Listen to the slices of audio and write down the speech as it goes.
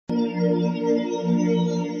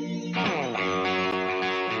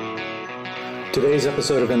Today's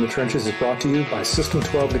episode of In the Trenches is brought to you by System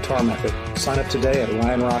 12 Guitar Method. Sign up today at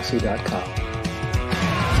ryanroxy.com.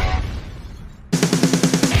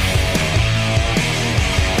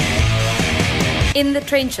 In the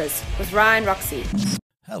Trenches with Ryan Roxy.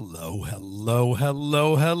 Hello,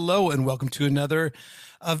 and welcome to another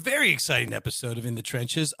very exciting episode of In the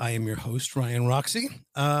Trenches. I am your host, Ryan Roxy.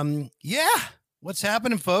 What's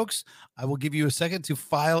happening, folks? I will give you a second to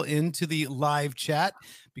file into the live chat,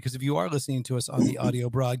 because if you are listening to us on the audio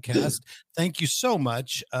broadcast, thank you so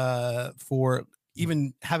much for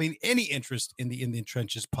even having any interest in the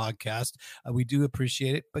Trenches podcast. We do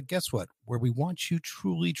appreciate it. But guess what? Where we want you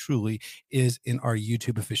truly is in our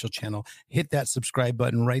YouTube official channel. Hit that subscribe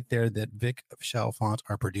button right there that Vic Chalfant,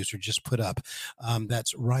 our producer, just put up.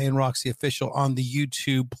 That's Ryan Roxy Official on the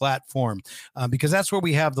YouTube platform, because that's where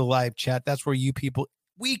we have the live chat. That's where you people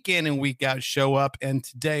week in and week out show up, and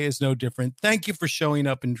today is no different. Thank you for showing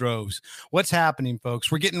up in droves. What's happening,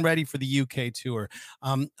 folks? We're getting ready for the UK tour.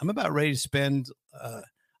 I'm about ready to spend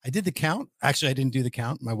I did the count. Actually, I didn't do the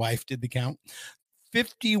count. My wife did the count.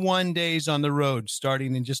 51 days on the road,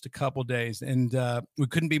 starting in just a couple days, and we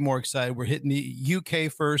couldn't be more excited. We're hitting the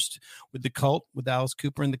UK first with the Cult, with Alice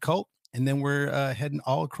Cooper and the Cult. And then we're heading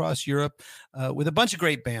all across Europe with a bunch of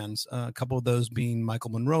great bands, a couple of those being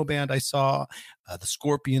Michael Monroe Band I saw, the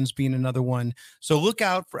Scorpions being another one. So look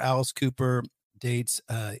out for Alice Cooper dates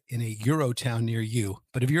in a Euro town near you.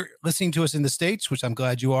 But if you're listening to us in the States, which I'm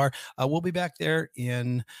glad you are, we'll be back there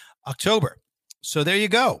in October. So there you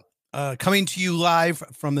go. Coming to you live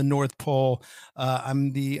from the North Pole.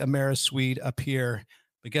 I'm the Ameriswede up here.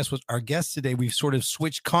 But guess what? Our guest today, we've sort of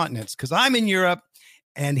switched continents, because I'm in Europe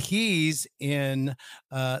and he's in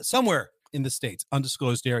somewhere in the States,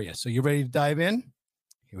 undisclosed area. So you ready to dive in?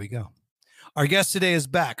 Here we go. Our guest today is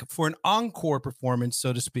back for an encore performance,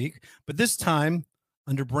 so to speak, but this time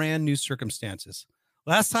under brand new circumstances.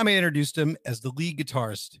 Last time I introduced him as the lead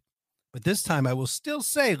guitarist, but this time I will still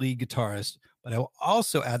say lead guitarist, but I will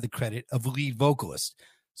also add the credit of lead vocalist.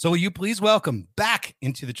 So will you please welcome back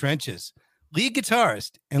into the trenches, lead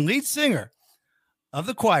guitarist and lead singer of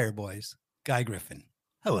the Choir Boys, Guy Griffin.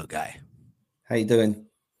 Hello, Guy. How you doing?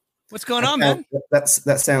 What's going on, man? That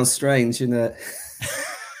sounds strange,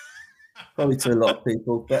 probably to a lot of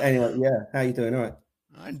people. But anyway, yeah. How you doing? All right.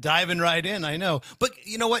 I'm diving right in. I know, but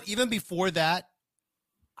you know what? Even before that,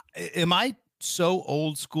 am I so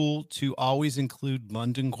old school to always include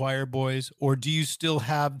London Choir Boys, or do you still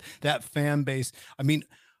have that fan base? I mean,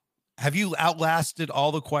 have you outlasted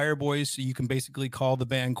all the Choir Boys, so you can basically call the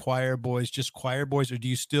band Choir Boys just Choir Boys, or do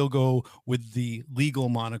you still go with the legal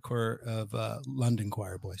moniker of London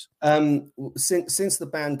Choir Boys? Since the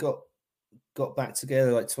band got back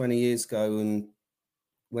together like 20 years ago, and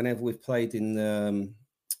whenever we've played in the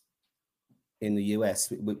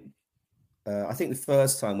US, I think the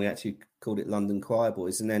first time we actually called it London Choir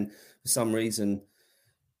Boys, and then for some reason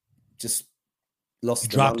just lost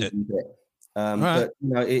the London bit. Right.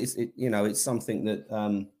 But it's something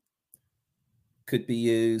that could be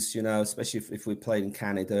used, especially if we played in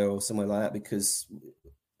Canada or somewhere like that, because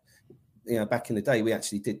back in the day we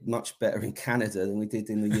actually did much better in Canada than we did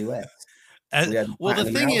in the US. Well,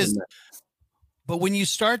 the thing is, but when you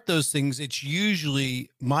start those things, it's usually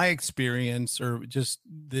my experience, or just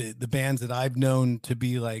the bands that I've known to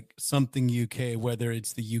be like something UK, whether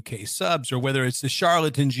it's the UK Subs or whether it's the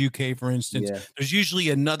Charlatans UK, for instance. Yeah. There's usually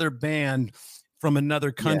another band from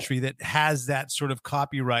another country that has that sort of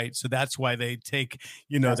copyright. So that's why they take,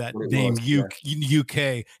 that name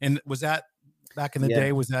UK. And was that back in the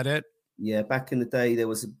day? Was that it? Yeah, back in the day, there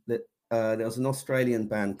was an Australian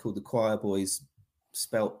band called the Choir Boys,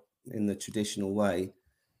 spelt in the traditional way,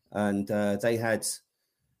 and they'd had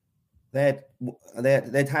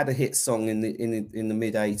a hit song in the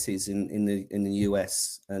mid 80s in the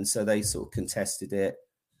US, and so they sort of contested it,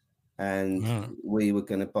 and we were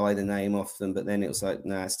going to buy the name off them, but then it was like,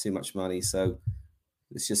 nah, it's too much money, so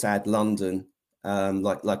let's just add London,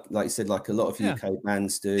 like you said, like a lot of UK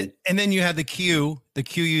bands do. And then you had the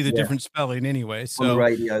different spelling anyway. So on the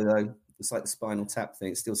radio though, it's like the Spinal Tap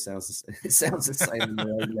thing. It still sounds the same in the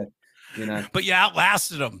radio, But you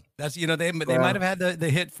outlasted them. That's they might have had the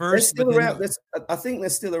hit first. They're still around. I think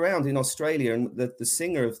they're still around in Australia, and the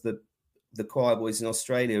singer of the Choir Boys in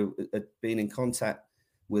Australia had been in contact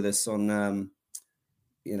with us on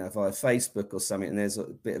via Facebook or something, and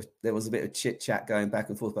there was a bit of chit chat going back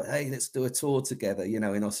and forth. But hey, let's do a tour together.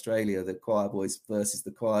 In Australia, the Choir Boys versus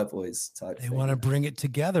the Choir Boys type. They want to bring it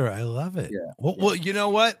together. I love it. Yeah. Well, you know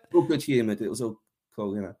what? All good humoured. It was all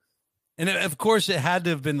cool. And of course, it had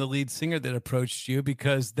to have been the lead singer that approached you,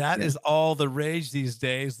 because that is all the rage these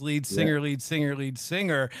days. Lead singer, lead singer, lead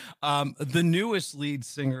singer. The newest lead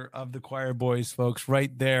singer of the Choir Boys, folks,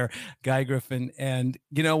 right there, Guy Griffin. And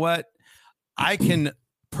you know what? I can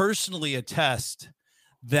personally attest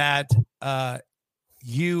that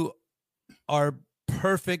you are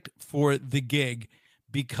perfect for the gig,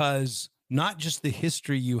 because not just the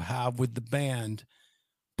history you have with the band,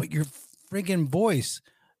 but your friggin' voice.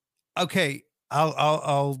 Okay,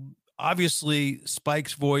 I'll obviously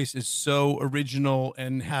Spike's voice is so original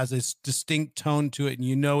and has this distinct tone to it, and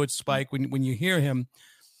you know it's Spike when you hear him.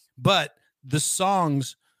 But the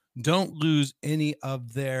songs don't lose any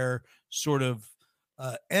of their sort of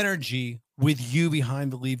energy with you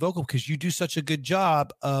behind the lead vocal, because you do such a good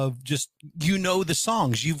job of just, you know, the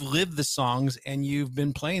songs, you've lived the songs, and you've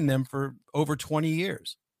been playing them for over 20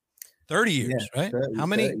 years, 30 years, right? 30, how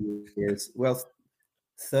many 30 years? Well,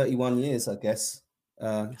 31 years, I guess.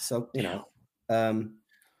 So, you know,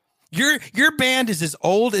 your band is as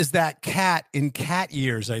old as that cat in cat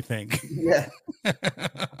years, I think. Yeah.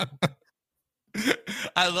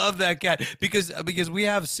 I love that cat, because we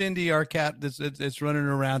have Cindy, our cat that's running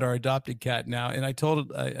around, our adopted cat now. And I told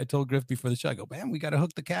Griff before the show, I go, man, we got to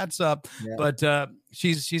hook the cats up. Yeah. But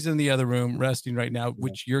she's in the other room resting right now,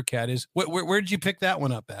 which your cat is. Where did you pick that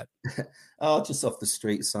one up at? Oh, just off the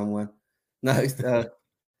street somewhere. No,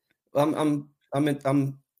 I'm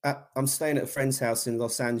staying at a friend's house in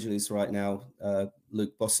Los Angeles right now.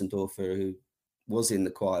 Luke Bossendorfer, who was in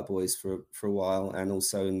the Choir Boys for a while, and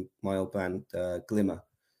also in my old band Glimmer,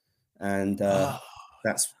 and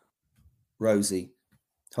that's Rosie.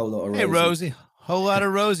 Whole lot of Rosie. Hey, Rosie, whole lot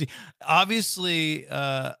of Rosie. Obviously,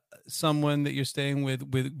 someone that you're staying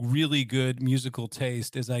with really good musical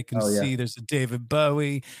taste, as I can see. There's a David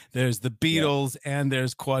Bowie, there's the Beatles, and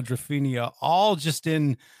there's Quadrophenia, all just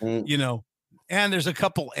in, you know. And there's a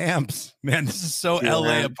couple amps, man. This is so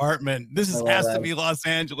LA apartment. This has to be Los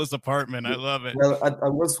Angeles apartment. I love it. Well, I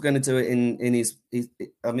was going to do it in his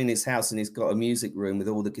house, and he's got a music room with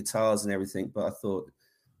all the guitars and everything. But I thought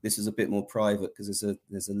this is a bit more private, because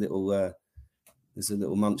there's a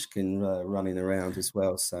little munchkin running around as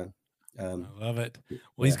well. So I love it.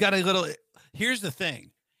 Well, he's got a little. Here's the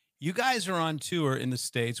thing. You guys are on tour in the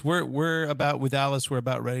States. We're about, with Alice, we're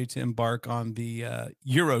about ready to embark on the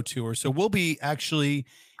Euro tour. So we'll be actually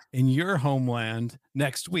in your homeland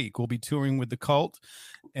next week. We'll be touring with the Cult.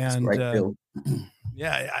 And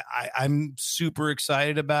I'm super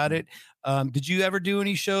excited about it. Did you ever do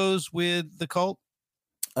any shows with the Cult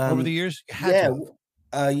over the years?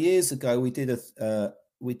 Years ago we did a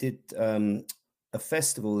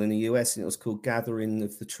festival in the US, and it was called Gathering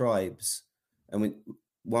of the Tribes. And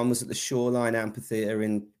one was at the Shoreline Amphitheater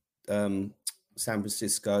in San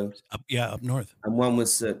Francisco. Up north. And one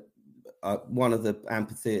was at one of the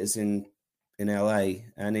amphitheaters in LA.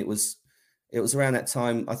 And it was around that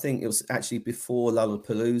time. I think it was actually before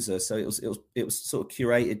Lollapalooza. So it was sort of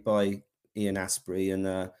curated by Ian Astbury, and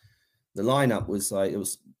the lineup was like, it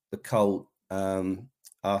was the Cult,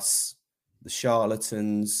 us, the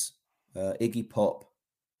Charlatans, Iggy Pop,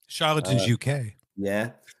 Charlatans UK.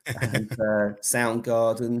 Yeah, and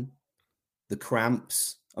Soundgarden, the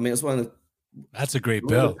Cramps. I mean, it was one of the. That's a great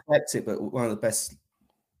bill. Eclectic, but one of the best.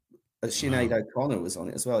 Sinead O'Connor was on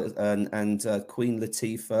it as well, and Queen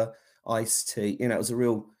Latifah, Ice-T. You know, it was a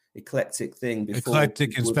real eclectic thing.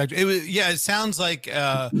 Eclectic and spectrum. It was, it sounds like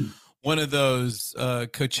one of those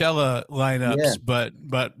Coachella lineups,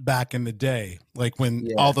 but back in the day, like when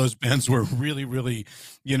all those bands were really, really,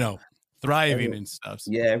 thriving and stuff.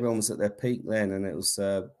 So. Yeah, everyone was at their peak then, and it was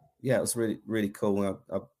it was really, really cool.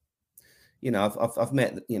 I've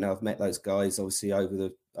met those guys obviously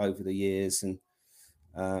over the years, and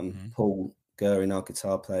Paul Goering, our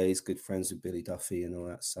guitar player, is good friends with Billy Duffy and all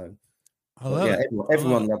that. So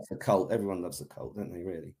everyone loves the Cult. Everyone loves the Cult, don't they?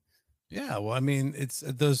 Really? Yeah. Well, I mean, it's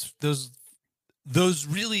those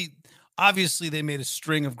really. Obviously, they made a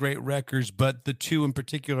string of great records, but the two in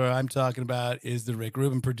particular I'm talking about is the Rick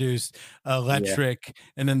Rubin produced Electric,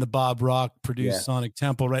 and then the Bob Rock produced Sonic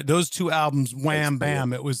Temple, right? Those two albums, wham,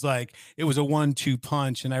 bam. It was like, it was a 1-2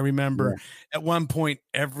 punch. And I remember at one point,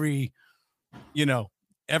 every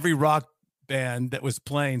rock band that was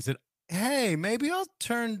playing said, hey, maybe I'll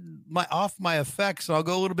turn off my effects. I'll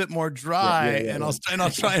go a little bit more dry, and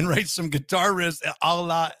I'll try and write some guitar riffs a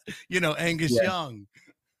la, Angus Young.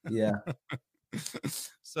 Yeah.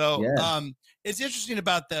 So It's interesting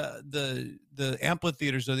about the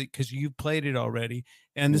amphitheaters, because you've played it already,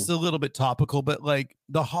 and this is a little bit topical, but like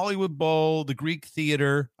the Hollywood Bowl, the Greek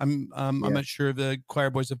Theater. I'm not sure if the Choir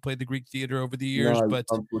Boys have played the Greek Theater over the years, No, but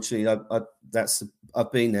unfortunately,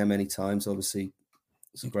 I've been there many times. Obviously,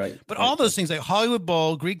 it's great. But all those things like Hollywood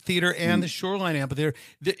Bowl, Greek Theater, and the Shoreline Amphitheater,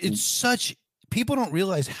 it's such, people don't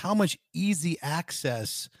realize how much easy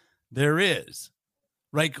access there is.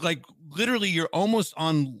 Like literally you're almost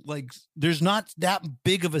on, like, there's not that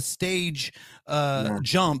big of a stage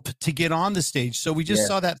jump to get on the stage. So we just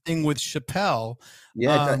saw that thing with Chappelle.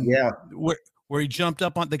 Where he jumped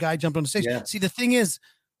up on, the guy jumped on the stage. Yeah. See, the thing is,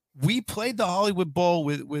 we played the Hollywood Bowl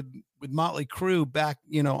with Motley Crue back,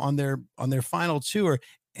 on their final tour.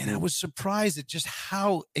 And I was surprised at just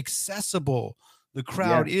how accessible the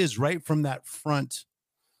crowd is right from that front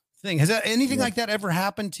thing. Has that anything like that ever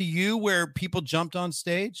happened to you where people jumped on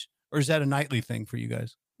stage, or is that a nightly thing for you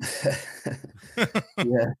guys?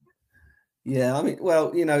 Yeah. I mean,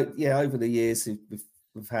 well, over the years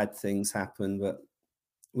we've had things happen, but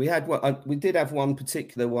we did have one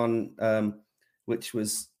particular one, which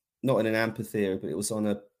was not in an amphitheater, but it was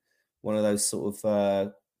on one of those sort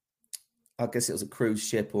of, I guess it was a cruise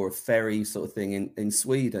ship or a ferry sort of thing in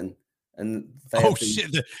Sweden. And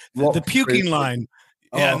the puking line.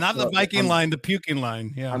 Yeah, not the Viking line, the puking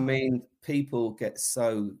line. Yeah. I mean, people get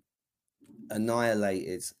so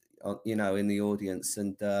annihilated, in the audience.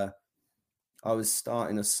 And I was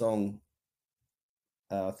starting a song,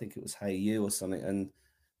 I think it was Hey You or something, and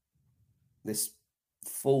this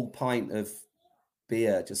full pint of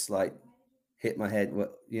beer just like hit my head,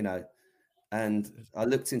 and I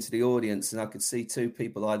looked into the audience and I could see two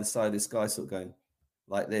people either side of this guy sort of going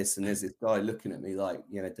like this, and there's this guy looking at me like,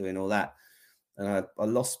 doing all that. And I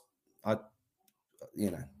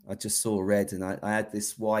just saw red, and I had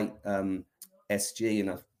this white SG, and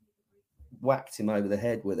I whacked him over the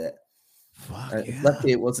head with it.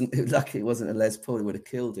 Lucky it wasn't a Les Paul. It would have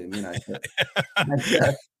killed him,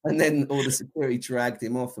 and then all the security dragged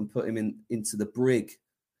him off and put him into the brig.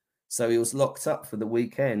 So he was locked up for the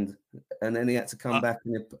weekend, and then he had to come back,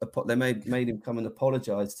 and they made him come and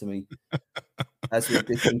apologize to me as we were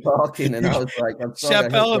disembarking. And I was like, I'm sorry.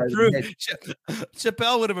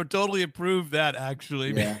 Chappelle would have totally approved that,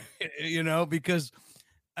 actually. Yeah. Because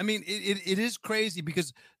I mean, it is crazy,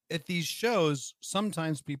 because at these shows,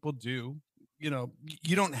 sometimes people do, you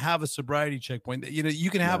don't have a sobriety checkpoint. You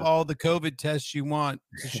can have all the COVID tests you want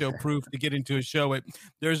to show proof to get into a show.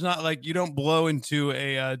 There's not like, you don't blow into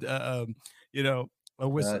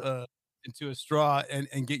into a straw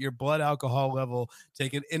and get your blood alcohol level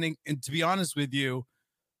taken. And to be honest with you,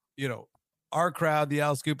 our crowd, the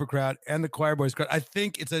Alice Cooper crowd, and the Choir Boys crowd, I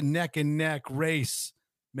think it's a neck and neck race,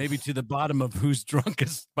 maybe to the bottom of who's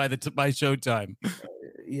drunkest by showtime.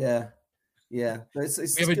 Yeah. But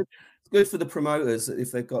it's good for the promoters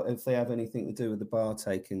if they have anything to do with the bar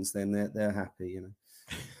takings, then they're happy,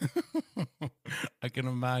 I can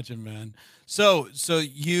imagine, man. So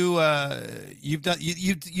you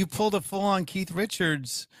pulled a full on Keith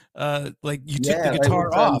Richards, like you took the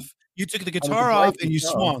guitar off. You took the guitar off and you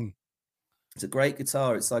swung. It's a great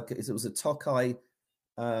guitar. It was a Tokai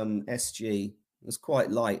SG. It was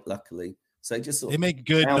quite light, luckily. So it just they make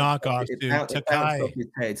good knockoffs too. It bounced off his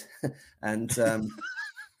head, and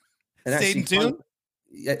stayed in tune.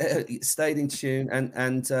 It stayed in tune,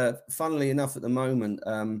 and funnily enough, at the moment,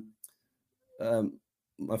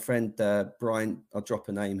 my friend Brian, I'll drop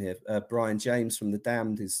a name here. Brian James from The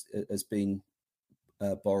Damned has been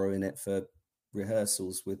borrowing it for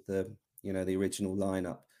rehearsals with the original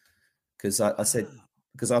lineup, because I said,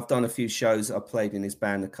 because I've done a few shows, I played in his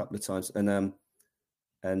band a couple of times, and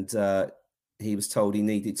he was told he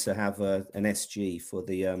needed to have an SG for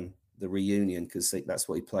the reunion, because that's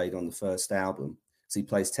what he played on the first album. So he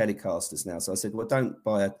plays Telecasters now. So I said, well, don't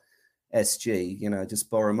buy a SG, just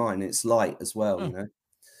borrow mine. It's light as well,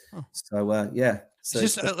 So yeah. So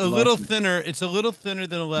it's just a little thinner. It's a little thinner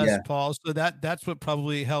than a Les Paul. So that's what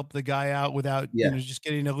probably helped the guy out without just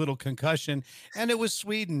getting a little concussion. And it was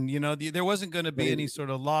Sweden, there wasn't going to be any sort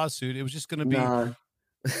of lawsuit. It was just going to be,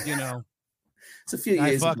 it's a few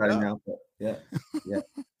years ago now, but yeah.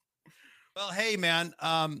 Well, hey man,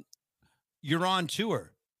 you're on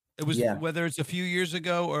tour. It was whether it's a few years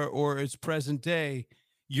ago or it's present day,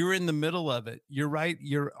 you're in the middle of it. You're right.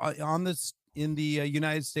 You're on this in the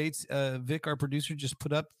United States. Vic, our producer, just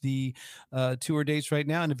put up the tour dates right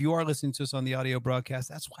now. And if you are listening to us on the audio broadcast,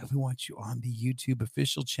 that's why we want you on the YouTube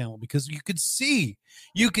official channel, because you could see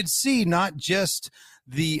not just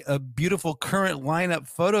the beautiful current lineup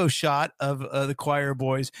photo shot of the Choir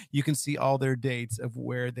Boys. You can see all their dates of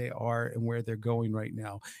where they are and where they're going right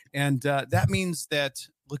now. And that means that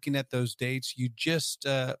looking at those dates, you just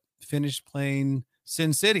finished playing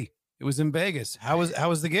Sin City. It was in Vegas. How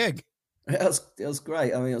was the gig? It was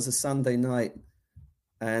great. I mean, it was a Sunday night,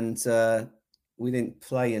 and we didn't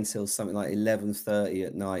play until something like 11:30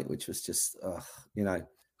 at night, which was just,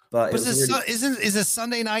 But is a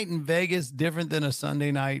Sunday night in Vegas different than a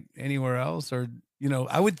Sunday night anywhere else? Or,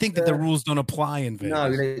 I would think that the rules don't apply in Vegas. No,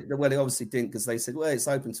 they obviously didn't, because they said, well, it's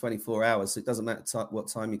open 24 hours, so it doesn't matter what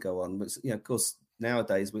time you go on. But, of course,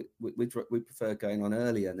 nowadays we prefer going on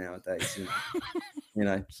earlier nowadays.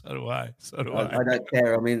 So do I. I don't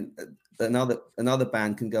care. I mean, another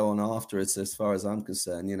band can go on after us, as far as I'm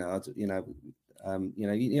concerned. You know how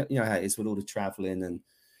it is with all the traveling, and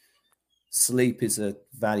sleep is a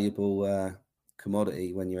valuable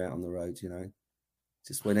commodity when you're out on the road.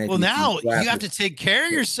 Just whenever. Well, now you have to take care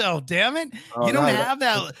of yourself. Damn it! You don't have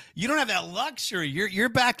that. You don't have that luxury. You're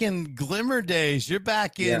back in Glimmer days. You're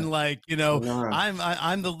back in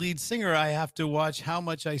I'm the lead singer. I have to watch how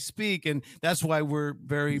much I speak, and that's why we're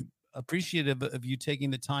very appreciative of you taking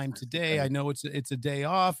the time today. I know it's a day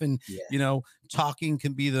off, and talking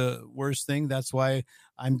can be the worst thing. That's why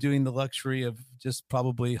I'm doing the luxury of just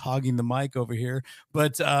probably hogging the mic over here.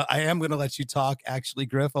 But I am going to let you talk, actually,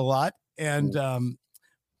 Griff, a lot, and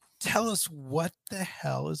tell us what the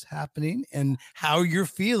hell is happening and how you're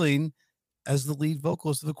feeling as the lead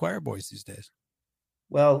vocalist of the Choir Boys these days.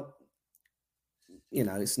 Well,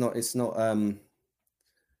 it's not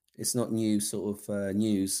new sort of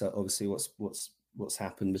news. So obviously, what's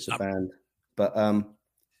happened with the band, but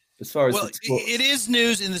as far as it is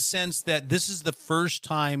news in the sense that this is the first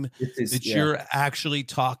time you're actually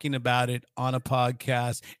talking about it on a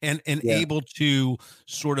podcast and able to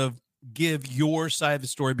sort of give your side of the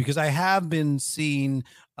story, because I have been seeing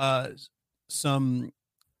some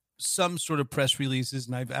sort of press releases,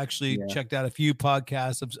 and I've actually checked out a few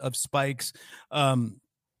podcasts of Spike's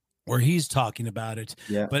where he's talking about it.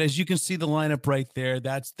 Yeah. But as you can see the lineup right there,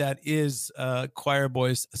 that is Choir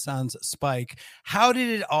Boys sans Spike. How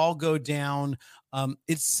did it all go down?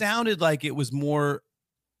 It sounded like it was more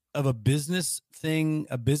of a business thing,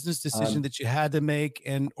 a business decision that you had to make,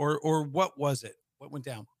 and or what was it? What went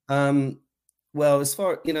down? Well, as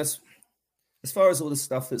far as all the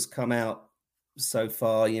stuff that's come out so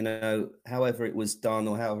far, however it was done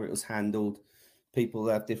or however it was handled, people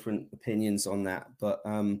have different opinions on that. But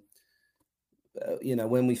when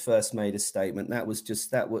we first made a statement, that was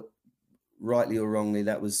rightly or wrongly,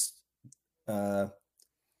 that was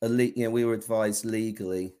we were advised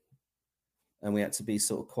legally, and we had to be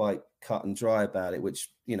sort of quite cut and dry about it,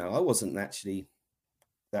 which I wasn't actually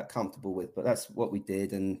that comfortable with, but that's what we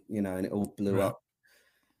did, and and it all blew up.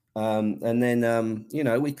 And then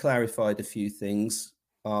we clarified a few things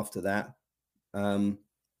after that,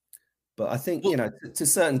 but I think to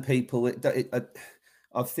certain people,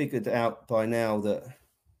 I've figured out by now that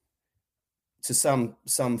to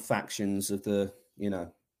some factions of the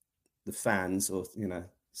the fans, or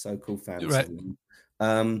so-called fans, right.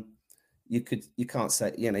 You can't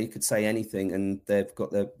say, you could say anything, and they've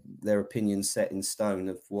got their opinions set in stone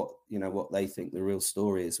of what they think the real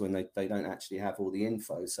story is, when they don't actually have all the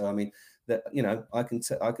info. So I mean, that I can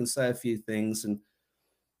say a few things, and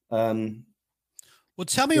well,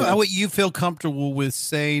 tell me what you feel comfortable with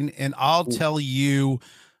saying, and I'll tell you.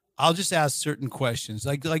 I'll just ask certain questions,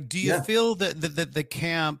 like do you feel that the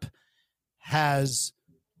camp has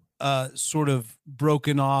sort of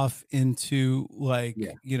broken off into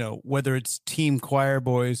whether it's Team Choir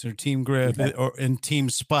Boys or Team Griff or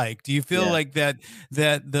Team Spike? Do you feel like that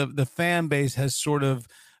the fan base has sort of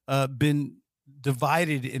been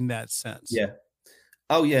divided in that sense? Yeah.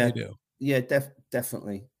 Oh yeah. You do. Yeah,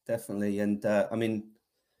 definitely. And I mean,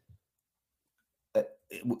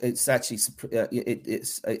 it's actually it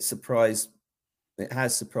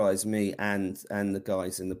has surprised me and the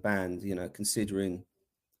guys in the band, considering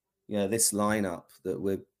this lineup that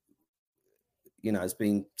we're has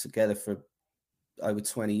been together for over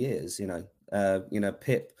 20 years.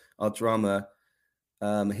 Pip, our drummer,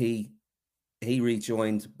 he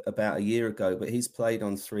rejoined about a year ago, but he's played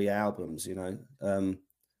on 3 albums,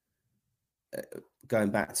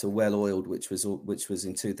 going back to Well Oiled, which was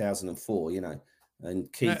in 2004,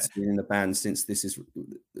 and Keith's been in the band since This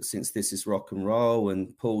Is Rock and Roll,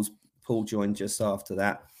 and Paul joined just after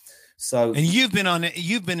that. So, and you've been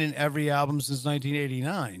in every album since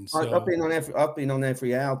 1989. So I've been on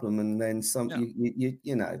every album, and then some. Yeah.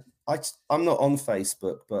 You know, I'm not on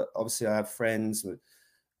Facebook, but obviously I have friends with,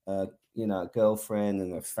 you know, a girlfriend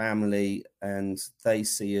and a family, and they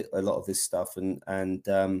see a lot of this stuff, and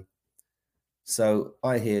so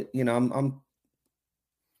I hear, you know,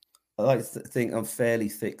 I like to think I'm fairly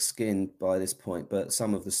thick-skinned by this point, but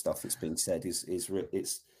some of the stuff that's been said is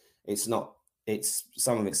it's not. It's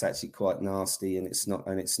some of it's actually quite nasty, and it's not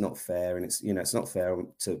fair, and it's, you know, it's not fair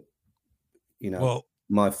to, you know.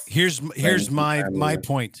 Well, here's my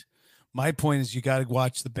point. My point is you got to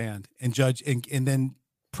watch the band and judge, and then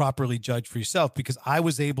properly judge for yourself, because I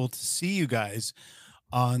was able to see you guys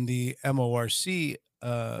on the MORC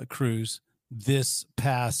cruise this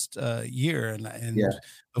past year, and Yeah.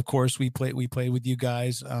 Of course we played with you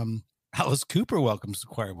guys. Alice Cooper welcomes the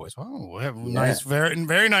Choir Boys. Oh, we have a nice,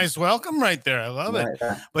 very nice welcome right there. I love it.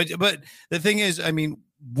 But the thing is, I mean,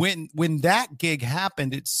 when that gig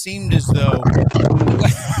happened, it seemed as though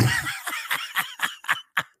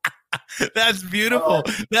that's beautiful.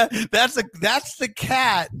 That's the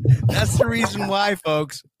cat. That's the reason why,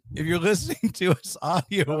 folks. If you're listening to us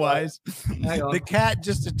audio wise, the cat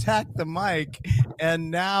just attacked the mic,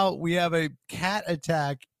 and now we have a cat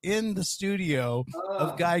attack in the studio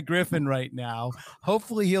of Guy Griffin right now.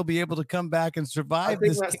 Hopefully he'll be able to come back and survive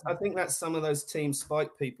I think that's some of those Team Spike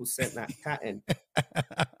people sent that cat in.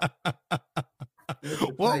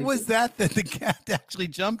 What was that the cat actually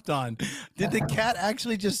jumped on? Did the cat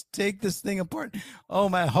actually just take this thing apart? Oh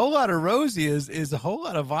my, whole lot of Rosie is a whole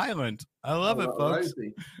lot of violent. I love it, folks.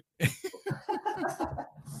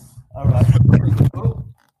 All right.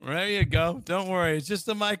 There you go. Don't worry. It's just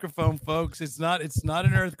a microphone, folks. It's not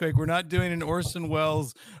an earthquake. We're not doing an Orson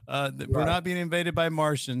Welles. We're not being invaded by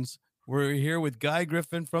Martians. We're here with Guy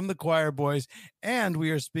Griffin from the Choir Boys, and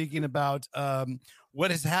we are speaking about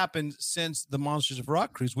what has happened since the Monsters of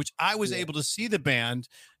Rock cruise, which I was able to see the band,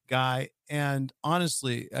 Guy, and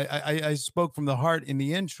honestly, I spoke from the heart in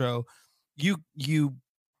the intro. You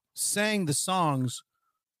sang the songs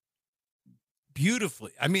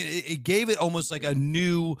beautifully. I mean, it gave it almost like a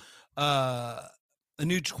new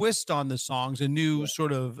twist on the songs, a new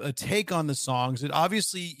sort of a take on the songs. And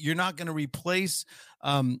obviously you're not going to replace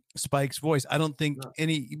Spike's voice. I don't think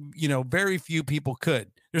very few people could.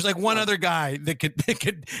 There's like one other guy that could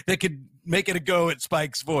make it a go at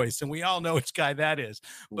Spike's voice, and we all know which guy that is.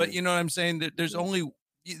 But you know what I'm saying? That there's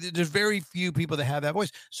very few people that have that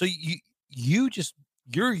voice. So you're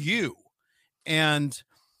you. And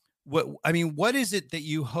what is it that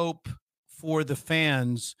you hope for the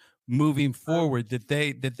fans moving forward that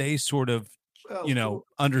they sort of,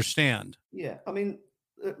 understand? Yeah. I mean,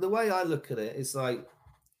 the way I look at it is like,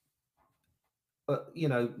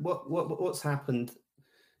 what's happened.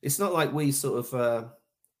 It's not like we sort of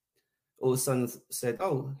all of a sudden said,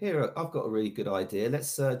 "Oh, here, I've got a really good idea.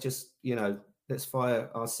 Let's let's fire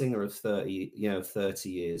our singer of 30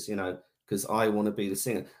 years, because I want to be the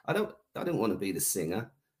singer." I don't want to be the singer.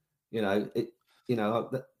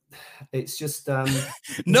 It's just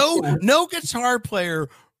no guitar player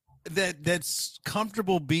that's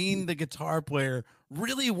comfortable being the guitar player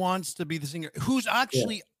really wants to be the singer, who's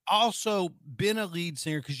actually also been a lead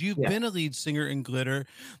singer, because you've been a lead singer in Glimmer,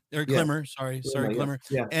 Glimmer,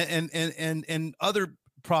 and other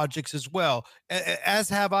projects as well, as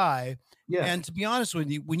have I. And to be honest with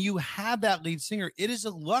you, when you have that lead singer, it is a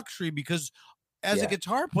luxury, because as a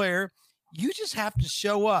guitar player, you just have to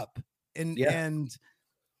show up and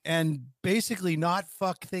basically not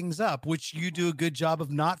fuck things up, which you do a good job of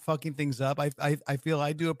not fucking things up. I feel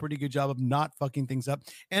I do a pretty good job of not fucking things up,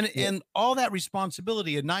 and all that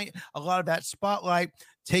responsibility at night, a lot of that spotlight,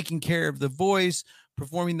 taking care of the voice,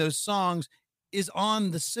 performing those songs is on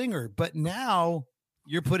the singer. But now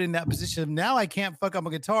you're put in that position of, now I can't fuck up a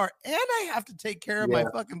guitar and I have to take care of my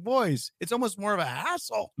fucking voice. It's almost more of a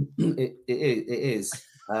hassle. It is.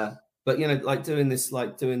 But doing this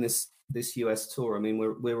US tour, I mean,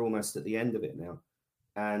 we're almost at the end of it now,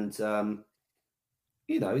 and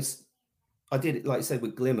I did it, like I said,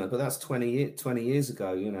 with Glimmer, but that's 20 years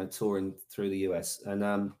ago, touring through the US,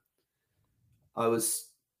 and I was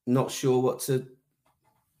not sure what to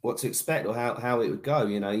expect or how it would go.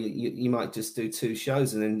 You might just do 2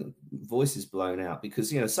 shows and then voice is blown out,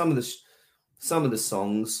 because some of the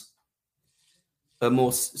songs are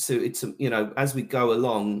more suited to, as we go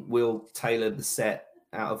along, we'll tailor the set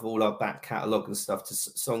out of all our back catalogue and stuff to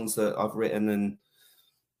songs that I've written and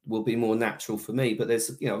will be more natural for me. But there's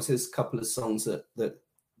a couple of songs that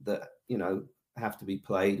have to be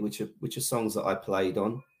played, which are songs that I played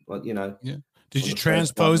on, Did you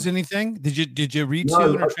transpose anything? Did you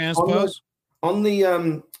retune or transpose? On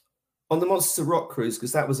the Monsters of Rock cruise,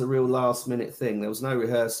 because that was a real last minute thing. There was no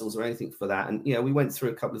rehearsals or anything for that, and we went through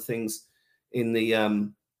a couple of things in the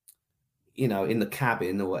in the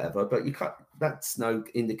cabin or whatever. But you can't. That's no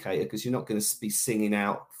indicator, because you're not going to be singing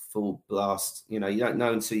out full blast. You don't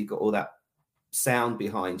know until you've got all that sound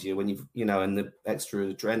behind you when you've and the extra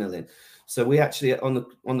adrenaline. So we actually on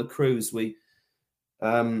the cruise we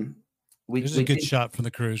there's a good shot from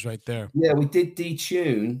the cruise right there. Yeah, we did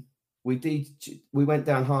detune. We went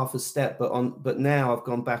down half a step, but now I've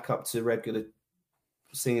gone back up to regular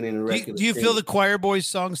singing in a regular. Do you feel the Choir Boys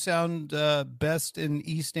songs sound best in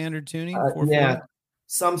E standard tuning? Yeah,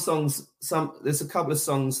 some songs. There's a couple of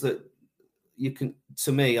songs that you can.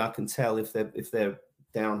 To me, I can tell if they're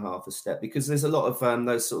down half a step, because there's a lot of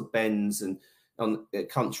those sort of bends and on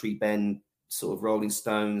country bend, sort of Rolling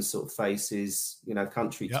Stones sort of Faces,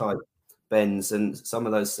 country type bends, and some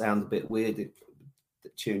of those sound a bit weird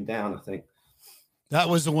tuned down. I think that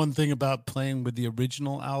was the one thing about playing with the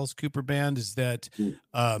original Alice Cooper band, is that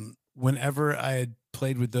whenever I had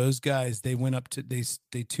played with those guys, they went up to they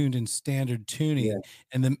tuned in standard tuning,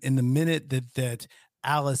 and in the minute that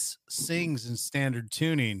Alice sings in standard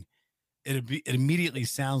tuning, it immediately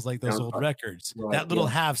sounds like those old records. Right, that little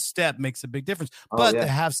half step makes a big difference. But the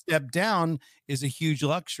half step down is a huge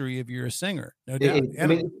luxury if you're a singer, no doubt. I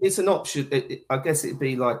mean, it's an option. I guess it'd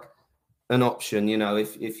be like an option,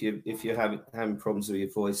 if you're having problems with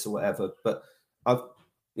your voice or whatever. But I've,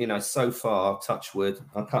 so far, touch wood.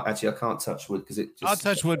 I can't touch wood because it just. I'll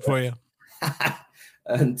touch wood for you.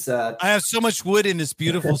 And I have so much wood in this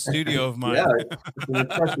beautiful studio of mine. It's an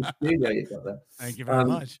impressive studio you got there. Thank you very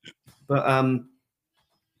much. But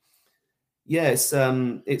it's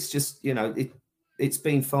just it's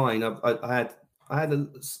been fine. I had a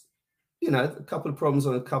couple of problems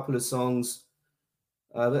on a couple of songs.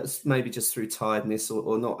 That's maybe just through tiredness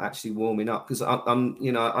or not actually warming up, because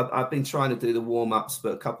I've been trying to do the warm ups,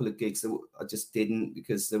 but a couple of gigs that I just didn't,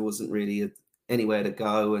 because there wasn't really anywhere to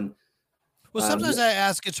go. And well, sometimes I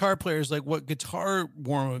ask guitar players like what guitar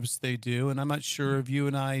warm-ups they do, and I'm not sure if you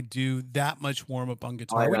and I do that much warm-up on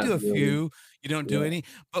guitar. We do a few. You don't do any,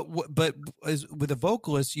 but as with a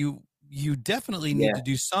vocalist, you definitely need to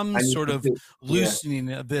do some sort of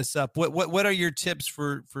loosening of this up. What are your tips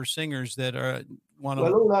for singers that are want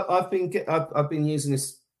to? Well, I've been using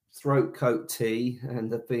this throat coat tea,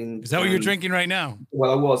 and I've been. Is that what you're drinking right now?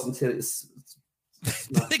 Well, I was until it's.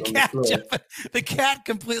 The cat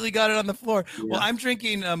completely got it on the floor. Yeah. Well, I'm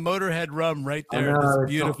drinking a Motorhead rum right there. Know, it's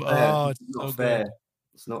beautiful. It's so fair.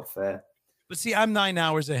 It's not fair. But see, I'm 9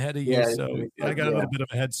 hours ahead of you, so I got a little bit of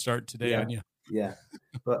a head start today on you. Yeah,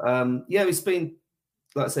 but it's been,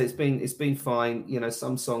 like I say, it's been fine.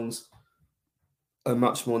 Some songs are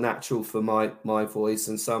much more natural for my voice,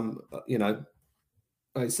 and some, like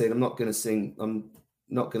I said, I'm not going to sing. I'm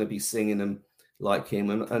not going to be singing them like him,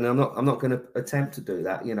 and I'm not going to attempt to do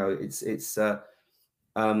that. It's the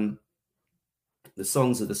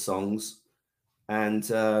songs are the songs,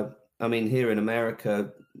 and I mean, here in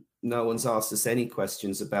America, no one's asked us any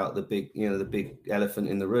questions about the big elephant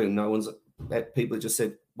in the room. People just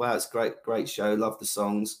said, "Wow, it's great show, love the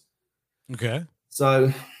songs." Okay,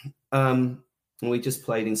 so we just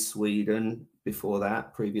played in Sweden before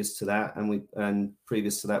that, previous to that, and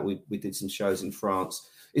previous to that, we did some shows in France.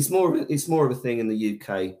 It's more of a thing in the UK.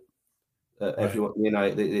 Right. Everyone,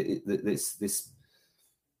 this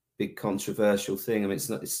big controversial thing. I mean,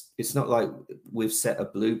 it's not like we've set a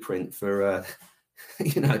blueprint for.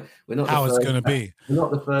 We're not how it's going to be. We're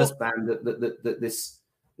not the first band that this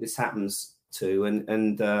happens to,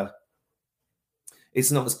 and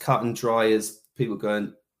it's not as cut and dry as people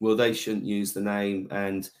going, well, they shouldn't use the name,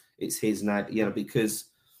 and it's his name, because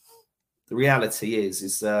the reality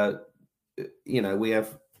is we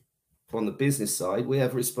have, on the business side, we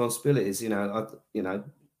have responsibilities. A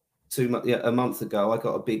month ago, I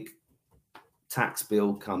got a big tax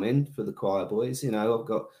bill coming for the Choir Boys. I've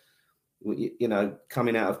got,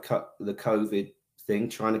 coming out of the COVID thing,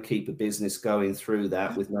 trying to keep a business going through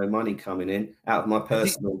that with no money coming in out of my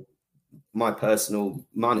personal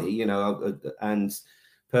money, and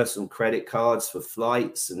personal credit cards for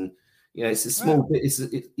flights, and it's a small bit.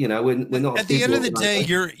 We're not. At the end of the day,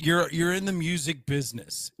 you're in the music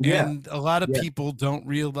business, and a lot of people don't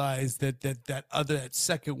realize that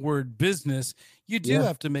second word business. You do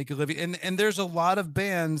have to make a living, and there's a lot of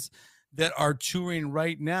bands that are touring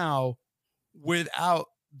right now without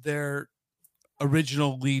their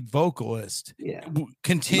original lead vocalist.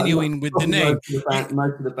 Continuing with the name.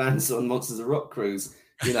 Most of the bands on Monsters of Rock cruise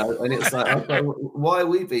you know, and it's like, okay, why are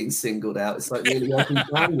we being singled out? It's like nearly every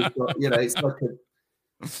band we've got, you know, it's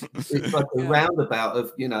like a roundabout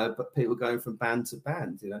of, you know, but people going from band to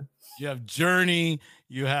band, you know. You have Journey,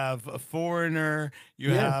 you have a Foreigner,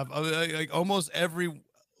 you have like almost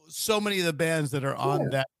so many of the bands that are on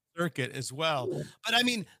that circuit as well. But I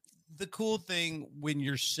mean, the cool thing when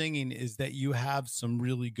you're singing is that you have some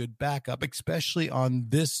really good backup, especially on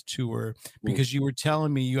this tour, because you were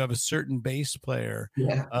telling me you have a certain bass player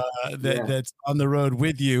that's on the road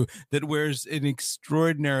with you that wears an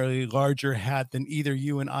extraordinarily larger hat than either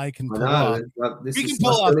you and I can pull off. We can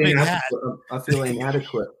pull off big hat. I feel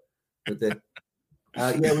inadequate with it.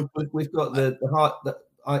 We've got the hard.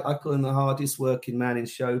 I call him the hardest working man in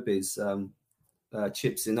showbiz.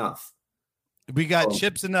 Chips Enough. We got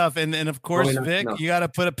Chips Enough, and of course, Vic, you got to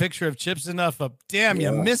put a picture of Chips Enough up. Damn,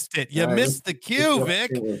 you missed it. You missed the cue,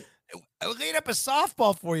 Vic. I laid up a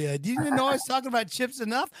softball for you. Do you know I was talking about Chips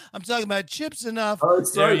Enough? I'm talking about Chips Enough. Oh,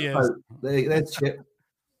 it's there he is. There's Chip.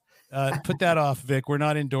 Put that off, Vic. We're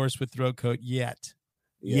not endorsed with Throat Coat yet.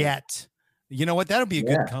 Yet. You know what? That'll be a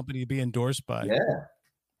good company to be endorsed by.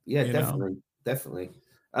 Yeah, definitely.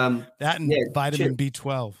 That and vitamin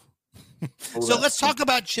B12. So let's talk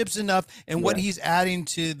about Chips Enough and what he's adding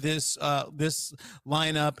to this this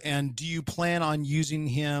lineup. And do you plan on using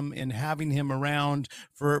him and having him around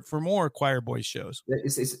for more Choir Boy shows?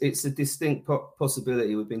 It's a distinct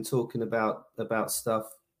possibility. We've been talking about stuff.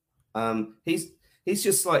 He's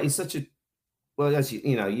just like, he's such a, well, as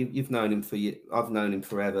you know, you've known him I've known him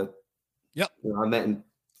forever. Yep. You know, I met him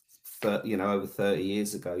over 30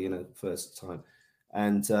 years ago, you know, first time.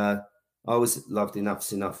 And I always loved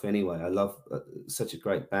Enough's Enough anyway. I love such a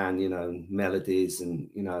great band, you know, melodies and,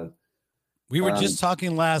 you know. We were just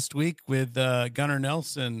talking last week with Gunnar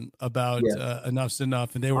Nelson about Enough's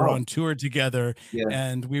Enough, and they were on tour together. Yeah.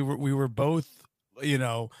 And we were both, you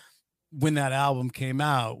know, when that album came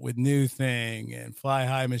out with New Thing and Fly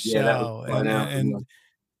High Michelle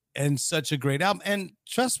and such a great album. And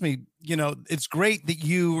trust me, you know, it's great that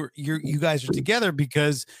you guys are together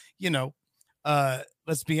because, you know,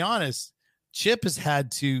 let's be honest, Chip has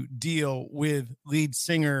had to deal with lead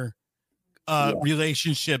singer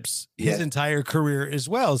relationships his entire career as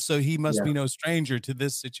well. So he must be no stranger to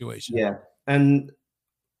this situation. Yeah. And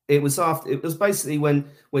it was basically when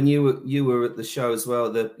you were at the show as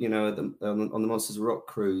well, that, you know, on the Monsters of Rock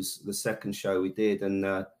cruise, the second show we did,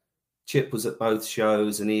 and Chip was at both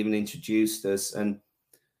shows and even introduced us, and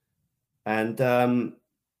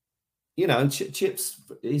you know, and Chip's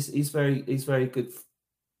he's very good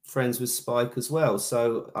friends with Spike as well.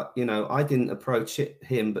 So you know, I didn't approach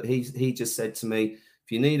him, but he just said to me,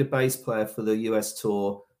 if you need a bass player for the US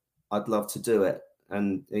tour, I'd love to do it.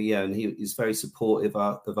 And and he's very supportive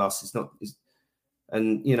of us.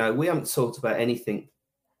 And you know, we haven't talked about anything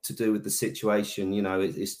to do with the situation. You know,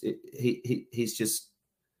 he's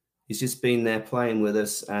just been there playing with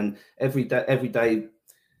us, and every day,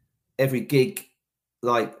 every gig,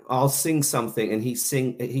 like I'll sing something and he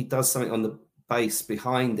does something on the bass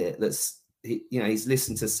behind it that's, he's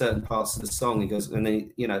listened to certain parts of the song, he goes, and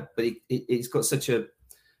then, you know, but he's got such a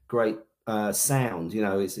great sound, you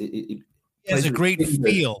know, it has a great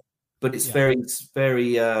feel, but it's very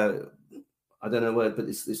I don't know where, but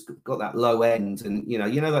it's got that low end, and you know,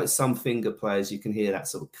 like some finger players, you can hear that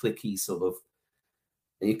sort of clicky sort of,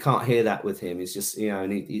 and you can't hear that with him. It's just, you know,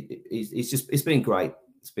 and it's been great.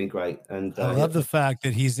 It's been great. And I love the fact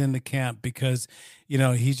that he's in the camp because, you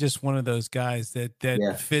know, he's just one of those guys that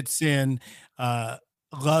fits in,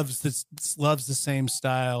 loves the same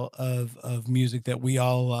style of music that we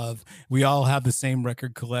all love. We all have the same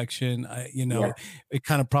record collection. You know, it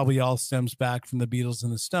kind of probably all stems back from the Beatles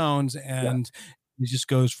and the Stones, and it just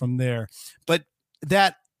goes from there. But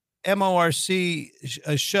that MORC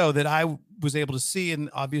show that I was able to see,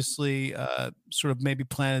 and obviously sort of maybe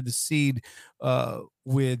planted the seed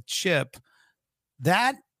with Chip,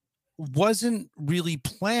 that wasn't really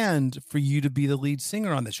planned for you to be the lead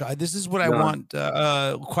singer on the show. This is what I want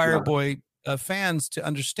Choir Boy fans to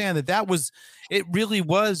understand, it really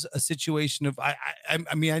was a situation of, I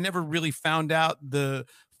mean, I never really found out the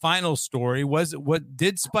final story.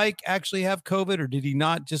 Did Spike actually have COVID, or did he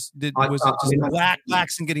not? Was it just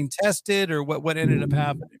lax and getting tested, or what ended up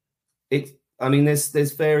happening?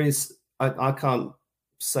 There's various, I can't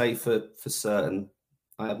say for certain.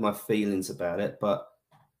 I have my feelings about it, but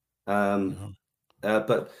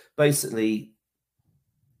basically,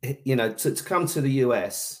 you know, to come to the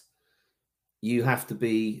US, you have to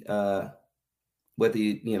be, whether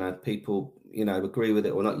you know, people, you know, agree with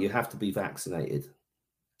it or not, you have to be vaccinated.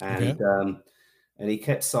 And and he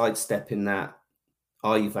kept sidestepping that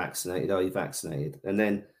are you vaccinated? Are you vaccinated? And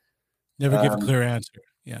then never give a clear answer.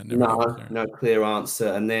 Yeah, no clear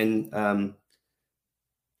answer. And then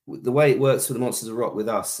the way it works for the Monsters of Rock with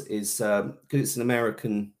us is because it's an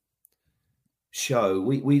American show,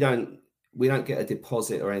 we don't get a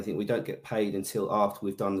deposit or anything. We don't get paid until after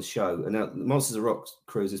we've done the show. And now the Monsters of Rock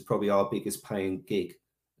cruise is probably our biggest paying gig,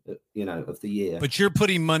 of the year. But you're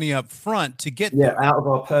putting money up front to get there. Out of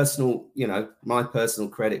our personal, my personal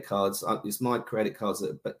credit cards. It's my credit cards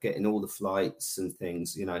that are getting all the flights and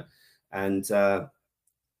things, and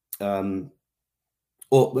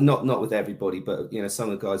or not with everybody, but some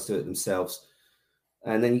of the guys do it themselves.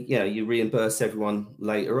 And then you reimburse everyone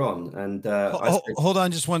later on. And hold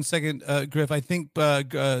on just one second, Griff. I think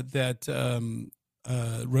that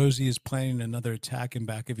Rosie is planning another attack in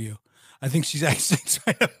back of you. I think she's actually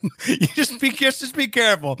trying to, just be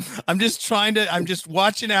careful. I'm just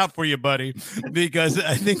watching out for you, buddy, because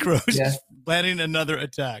I think Rosie's planning another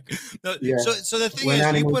attack. So the thing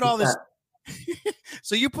is, you put all this.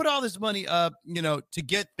 So you put all this money up, to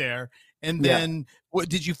get there. And then what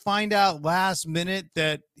did you find out last minute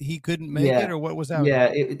that he couldn't make it, or what was that?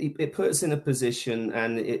 Yeah, it put us in a position,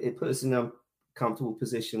 and it put us in a comfortable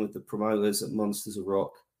position with the promoters at Monsters of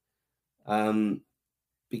Rock.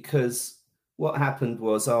 Because what happened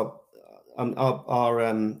was our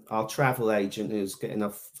travel agent, who was getting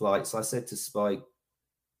off flights, I said to Spike,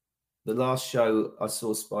 the last show I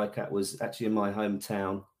saw Spike at was actually in my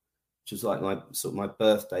hometown, which was like my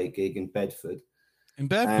birthday gig in Bedford. In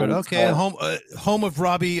Bedford, and, okay, home of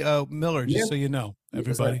Robbie Miller, just so you know,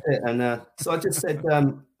 everybody. And so I just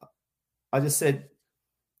said,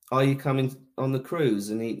 "Are you coming on the cruise?"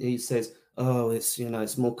 And he says, "Oh, it's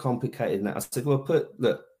more complicated than that." I said, "Well, put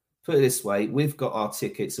it this way: we've got our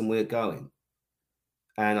tickets and we're going."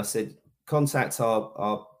 And I said, "Contact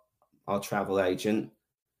our travel agent.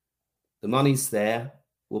 The money's there.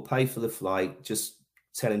 We'll pay for the flight. Just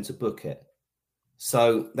tell him to book it."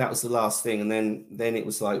 So that was the last thing, and then it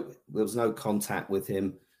was like there was no contact with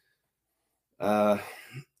him. So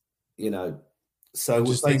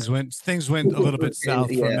just things went a little bit south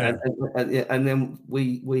from there. And then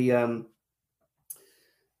we when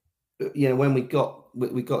we got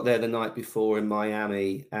there the night before in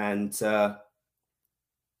Miami, and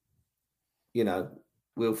we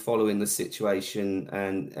were following the situation,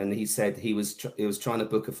 and he said he was trying to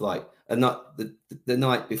book a flight, and not the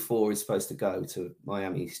night before he's supposed to go to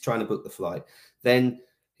Miami. He's trying to book the flight. Then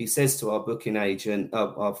he says to our booking agent,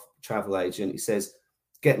 our travel agent, he says,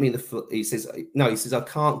 "Get me the." He says, "No," he says, "I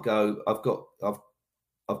can't go. I've got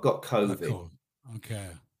COVID." Cool. Okay.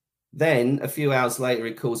 Then a few hours later,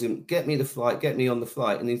 he calls him, "Get me the flight. Get me on the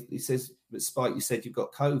flight." And he says, "But Spike, you said you've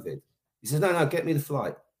got COVID." He says, "No, get me the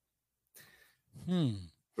flight."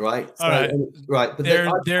 Right. All right. Right. But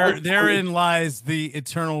therein lies the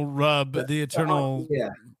eternal rub. The eternal.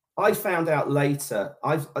 I found out later.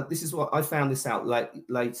 I found this out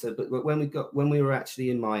later. But when we were actually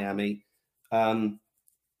in Miami,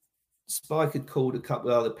 Spike had called a couple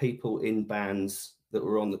of other people in bands that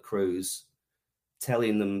were on the cruise,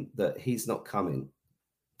 telling them that he's not coming.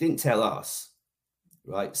 Didn't tell us.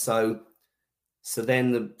 Right. So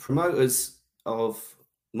then the promoters of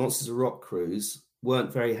Monsters of Rock cruise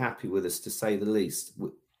weren't very happy with us, to say the least.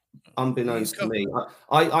 Unbeknownst to me,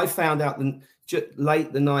 I found out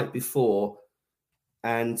late the night before,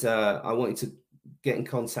 and I wanted to get in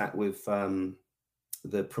contact with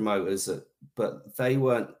the promoters, but they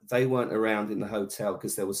weren't around in the hotel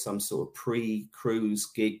because there was some sort of pre-cruise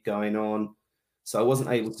gig going on, so I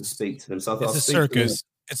wasn't able to speak to them. So I thought, it's a circus.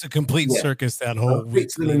 It's a complete circus that whole week.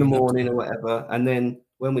 In the morning or whatever, and then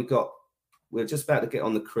when we're just about to get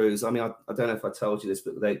on the cruise. I mean, I don't know if I told you this,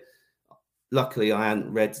 but luckily I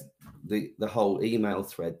hadn't read the whole email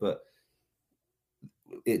thread, but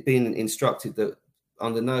it been instructed that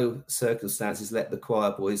under no circumstances let the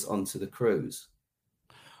choir boys onto the cruise.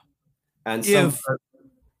 And if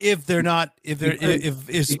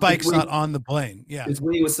Spike's not on the plane, because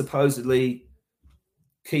we were supposedly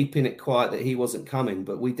keeping it quiet that he wasn't coming,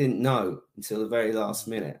 but we didn't know until the very last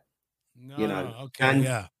minute. Okay,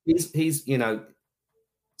 and he's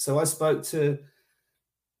so I spoke to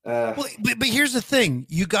but here's the thing,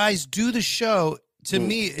 you guys do the show. To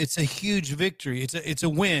me, it's a huge victory. It's a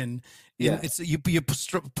win. It's you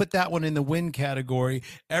put that one in the win category.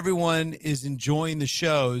 Everyone is enjoying the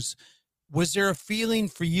shows. Was there a feeling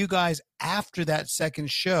for you guys after that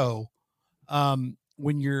second show,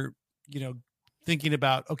 when you're thinking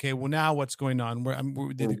about, okay, well, now what's going on?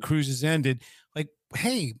 The cruise has ended. Like,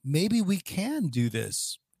 hey, maybe we can do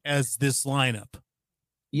this as this lineup.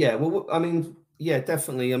 Yeah, well, I mean, yeah,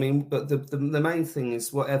 definitely. I mean, but the main thing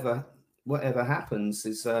is whatever whatever happens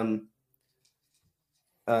is,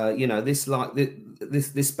 this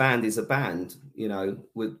band is a band.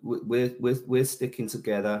 We're sticking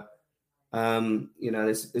together.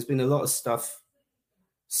 There's been a lot of stuff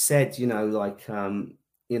said,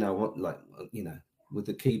 with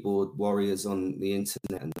the keyboard warriors on the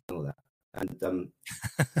internet and all that, and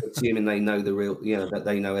assuming they know the real, that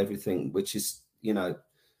they know everything, which is,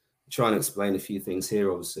 trying to explain a few things here,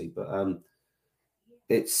 obviously, but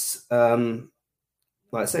it's like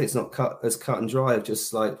I say, it's not cut and dry of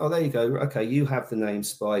just like, oh, there you go, okay, you have the name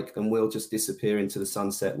Spike, and we'll just disappear into the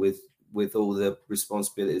sunset with all the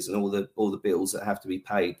responsibilities and all the bills that have to be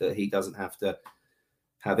paid that he doesn't have to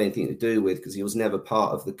have anything to do with, because he was never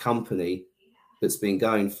part of the company that's been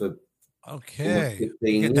going for 15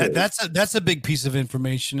 years. That's a big piece of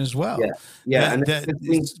information as well. Yeah,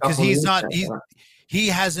 because he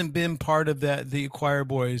hasn't been part of the Choir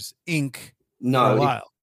Boys Inc. for a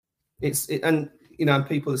while. And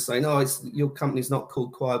people are saying, "Oh, your company's not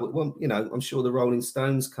called Choir Boys." Well, I'm sure the Rolling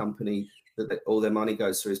Stones company that all their money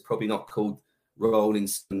goes through is probably not called Rolling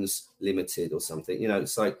Stones Limited or something.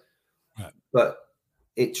 It's like, right. But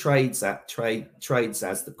it trades as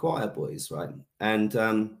the Choir Boys, right? And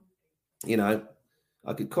I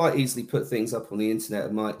could quite easily put things up on the internet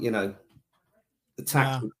of my, the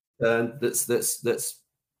tax return that's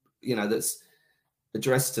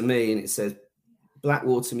addressed to me, and it says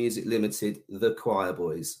Blackwater Music Limited, the Choir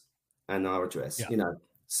Boys, and our address.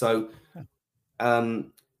 So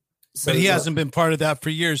but he hasn't been part of that for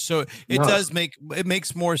years, so it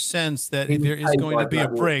makes more sense that if there is going to be a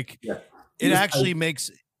break, it actually makes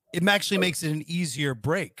it an easier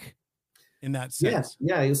break in that sense.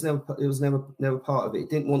 Yeah, it was never part of it. It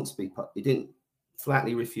didn't want to be part. It didn't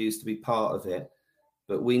flatly refuse to be part of it,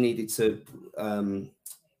 but we needed to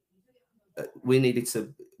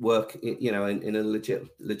work, in a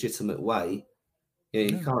legitimate way.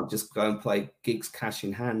 You can't just go and play gigs cash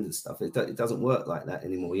in hand and stuff. It doesn't work like that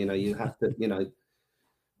anymore. You have to,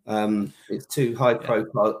 it's too high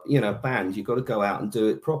profile, band. You've got to go out and do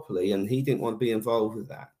it properly. And he didn't want to be involved with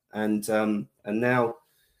that. And now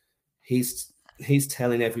he's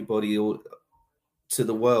telling everybody to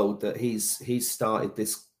the world that he's started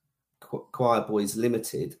this Choir Boys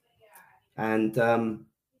Limited. And,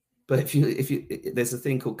 but if you there's a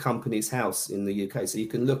thing called Companies House in the UK, so you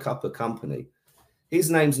can look up a company. His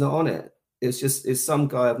name's not on it. It's some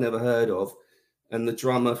guy I've never heard of, and the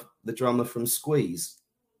drummer from Squeeze.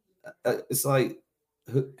 It's like,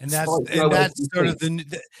 and that's sort of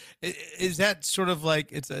is that sort of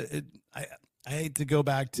like I hate to go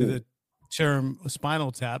back to the term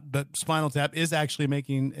Spinal Tap, but Spinal Tap is actually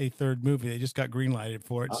making a third movie. They just got greenlighted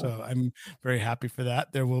for it, so I'm very happy for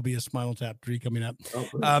that. There will be a Spinal Tap 3 coming up.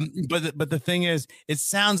 But the thing is, it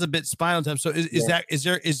sounds a bit Spinal Tap. So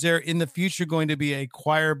is there in the future going to be a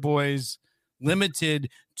Choir Boys Limited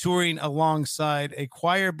touring alongside a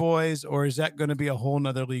Choir Boys, or is that going to be a whole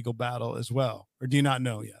nother legal battle as well? Or do you not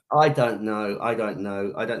know yet? I don't know. I don't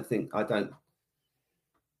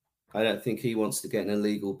think he wants to get in a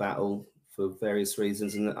legal battle for various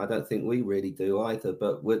reasons, and I don't think we really do either.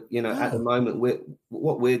 But we're, at the moment,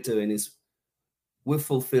 what we're doing is we're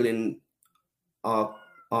fulfilling our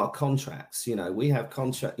contracts. We have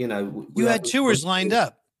contract. You had tours lined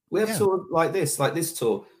up. We have tours like this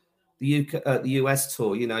tour, the UK, the US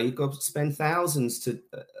tour. You've got to spend thousands of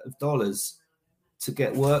dollars to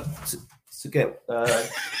get work to get.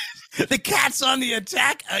 The cat's on the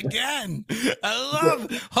attack again. I love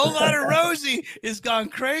Whole Lotta Rosie is gone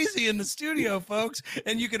crazy in the studio, folks,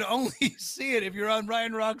 and you can only see it if you're on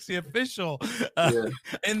Ryan Roxie Official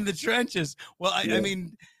in the trenches. Well, I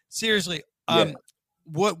mean, seriously.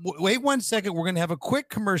 Wait 1 second. We're going to have a quick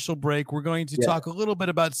commercial break. We're going to talk a little bit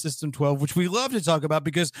about System 12, which we love to talk about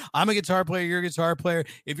because I'm a guitar player. You're a guitar player.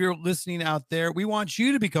 If you're listening out there, we want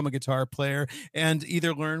you to become a guitar player and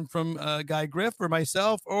either learn from Guy Griff or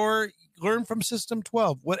myself, or learn from System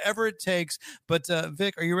 12, whatever it takes. But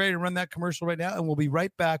Vic, are you ready to run that commercial right now? And we'll be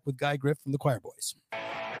right back with Guy Griff from the Choir Boys.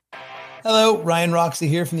 Hello, Ryan Roxie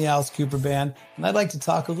here from the Alice Cooper Band. And I'd like to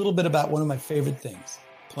talk a little bit about one of my favorite things,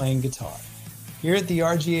 playing guitar. Here at the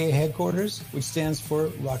RGA headquarters, which stands for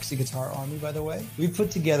Roxie Guitar Army, by the way, we've put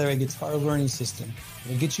together a guitar learning system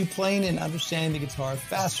that will get you playing and understanding the guitar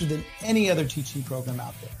faster than any other teaching program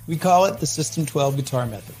out there. We call it the System 12 Guitar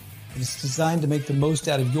Method. It's designed to make the most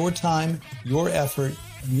out of your time, your effort,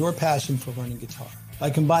 and your passion for learning guitar. By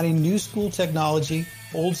combining new school technology,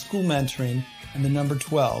 old school mentoring, and the number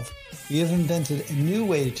 12, we have invented a new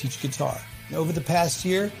way to teach guitar. And over the past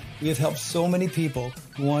year, we have helped so many people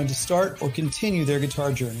who wanted to start or continue their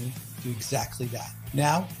guitar journey do exactly that.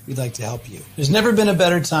 Now, we'd like to help you. There's never been a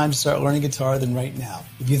better time to start learning guitar than right now.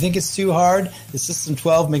 If you think it's too hard, the System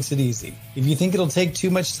 12 makes it easy. If you think it'll take too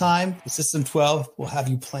much time, the System 12 will have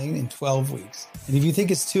you playing in 12 weeks. And if you think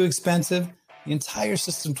it's too expensive, the entire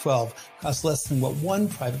System 12 costs less than what one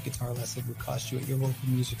private guitar lesson would cost you at your local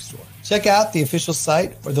music store. Check out the official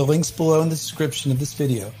site or the links below in the description of this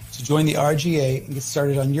video to join the RGA and get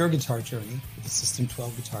started on your guitar journey with the System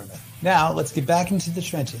 12 Guitar Method. Now, let's get back into the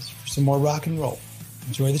trenches for some more rock and roll.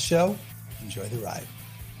 Enjoy the show. Enjoy the ride.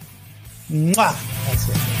 Mwah! That's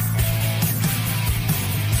it.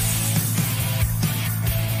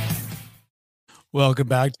 Welcome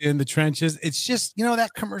back to In the Trenches. It's just, that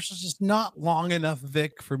commercial's just not long enough,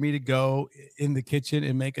 Vic, for me to go in the kitchen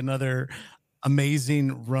and make another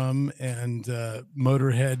amazing rum and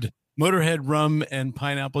Motorhead rum and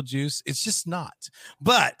pineapple juice. It's just not.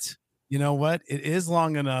 But you know what? It is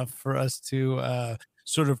long enough for us to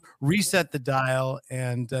sort of reset the dial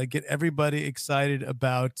and get everybody excited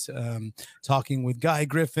about talking with Guy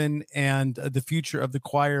Griffin and the future of the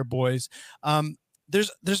Choir Boys.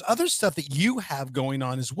 There's other stuff that you have going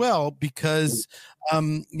on as well, because I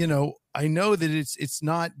know that it's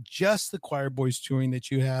not just the Choir Boys touring that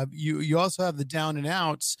you have. You also have the Down and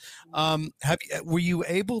Outs. Were you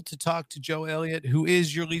able to talk to Joe Elliott, who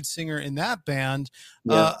is your lead singer in that band,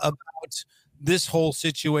 about this whole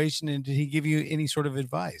situation, and did he give you any sort of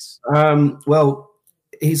advice? Well,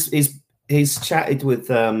 he's chatted with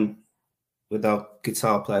our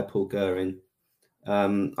guitar player Paul Guerin.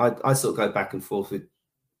 I sort of go back and forth with,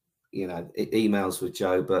 emails with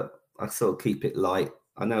Joe, but I sort of keep it light.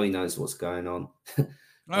 I know he knows what's going on.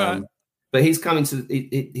 But he's coming to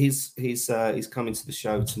he's coming to the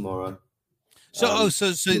show tomorrow. So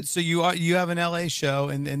you have an LA show,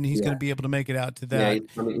 and he's going to be able to make it out to that. Yeah,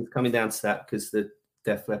 he's coming down to that because the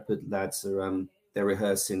Def Leppard lads are they're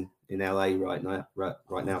rehearsing in LA right now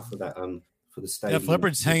for that for the stadium. Def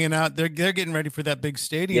Leppard's hanging out. They're getting ready for that big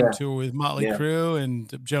stadium tour with Motley Crue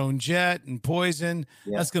and Joan Jett and Poison.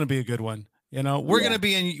 Yeah. That's going to be a good one. We're going to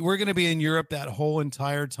be in Europe that whole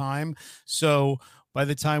entire time. So by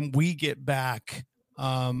the time we get back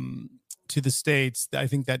to the States, I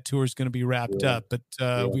think that tour is going to be wrapped up,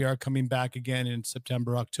 but we are coming back again in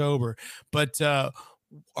September, October. But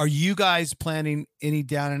are you guys planning any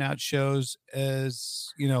Down and Out shows as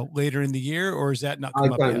later in the year, or is that not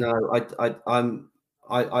come up yet? I don't know.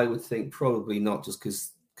 I would think probably not, just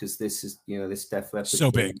because this is this Def Leppard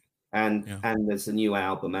so big, and there's a new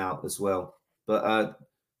album out as well. But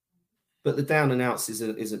the Down and Outs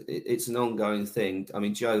it's an ongoing thing. I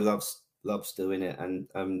mean, Joe loves doing it, and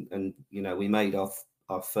we made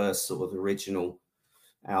our first sort of original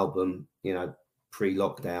album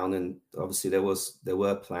pre-lockdown, and obviously there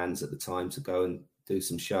were plans at the time to go and do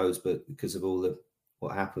some shows, but because of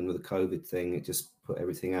what happened with the COVID thing, it just put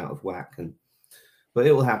everything out of whack. But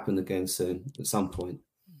it will happen again soon at some point.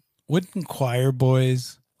 Wouldn't Choir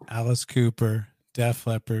Boys, Alice Cooper, Def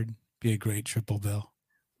Leppard be a great triple bill?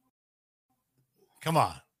 Come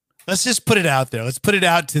on. Let's just put it out there. Let's put it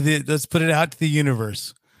out to the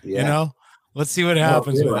universe. Yeah. Let's see what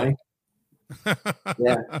happens with it.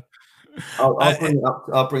 Yeah.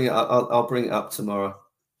 I'll bring it up tomorrow.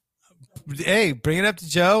 Hey, bring it up to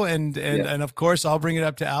Joe, and of course I'll bring it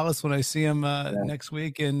up to Alice when I see him next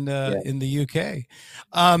week in the UK.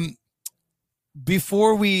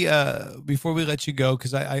 Before we let you go,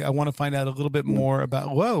 because I want to find out a little bit more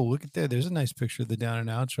about. Whoa, look at there! There's a nice picture of the Down and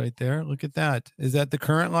Outs right there. Look at that. Is that the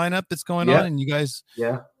current lineup that's going on? And you guys,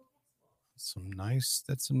 that's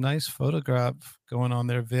some nice photograph going on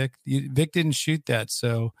there, Vic. Vic didn't shoot that,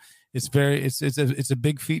 so it's a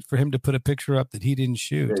big feat for him to put a picture up that he didn't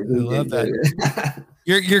shoot. I love that.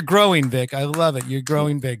 You're growing, Vic. I love it. You're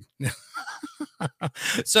growing big.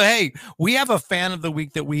 So, hey, we have a fan of the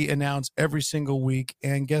week that we announce every single week.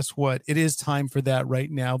 And guess what? It is time for that right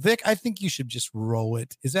now. Vic, I think you should just roll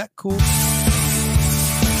it. Is that cool?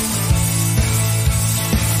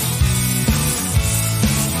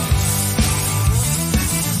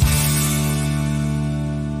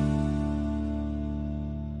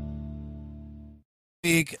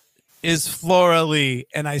 Week is Flora Lee,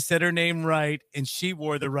 and I said her name right, and she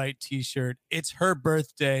wore the right t-shirt. It's her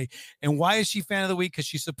birthday. And why is she fan of the week? Because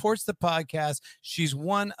she supports the podcast. She's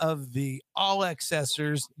one of the All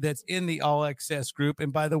Accessors that's in the All Access group.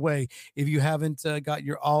 And by the way, if you haven't got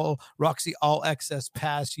your Roxy All Access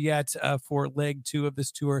pass yet for leg 2 of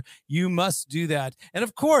this tour, you must do that. And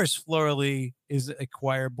of course, Flora Lee is a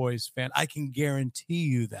Choir Boys fan. I can guarantee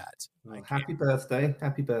you that. Well, happy birthday.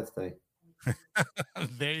 Happy birthday.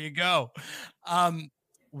 There you go.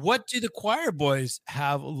 what do the Choir Boys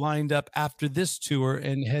have lined up after this tour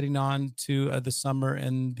and heading on to the summer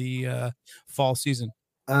and the fall season?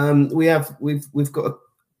 We've got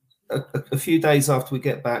a few days after we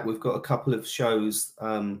get back, we've got a couple of shows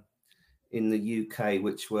in the UK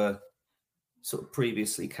which were sort of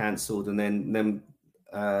previously cancelled, and then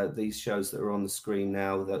these shows that are on the screen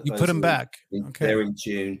now, that you put them back. Okay. They're in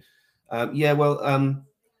June. There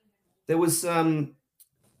was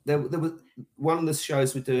one of the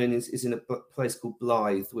shows we're doing is in a place called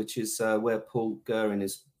Blythe, which is where Paul Guerin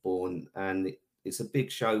is born, and it's a big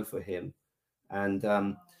show for him. And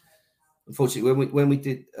unfortunately, when we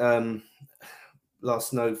did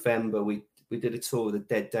last November, we did a tour with the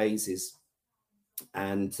Dead Daisies,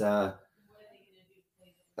 and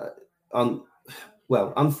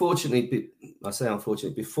unfortunately, I say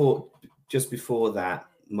unfortunately, just before that,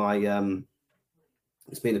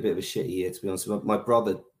 it's been a bit of a shitty year, to be honest. My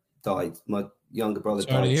brother died. My younger brother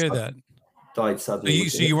died. Sorry to hear that. Died suddenly.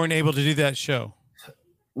 So you weren't able to do that show?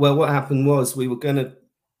 Well, what happened was we were going to.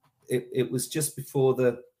 It was just before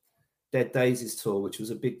the Dead Daisies tour, which was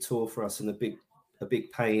a big tour for us and a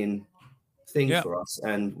big paying thing for us.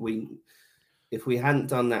 And if we hadn't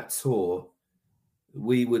done that tour,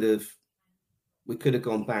 we could have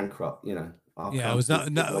gone bankrupt. You know. It was not.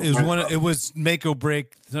 It was make or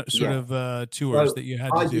break sort of tours that you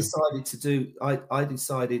had to do. I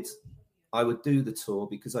decided I would do the tour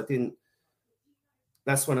because I didn't.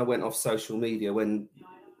 That's when I went off social media when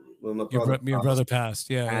my brother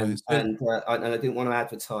passed. Yeah, and I didn't want to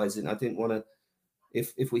advertise it. I didn't want to.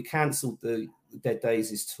 If we cancelled the Dead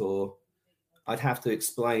Daisies tour, I'd have to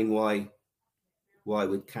explain why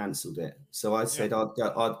we'd cancelled it. So I said I'd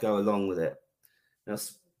go along with it. Now,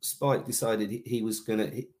 Spike decided he was going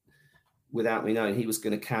to, without me knowing, he was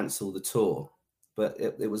going to cancel the tour. But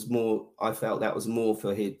it was more. I felt that was more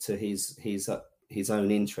for his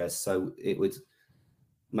own interest. So it would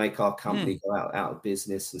make our company go out of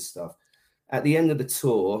business and stuff. At the end of the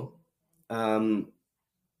tour, there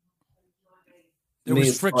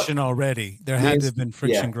was friction already. There had to have been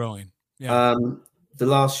friction growing. Yeah. The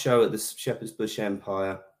last show at the Shepherd's Bush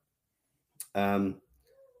Empire,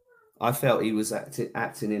 I felt he was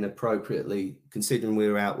acting inappropriately, considering we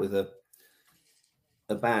were out with a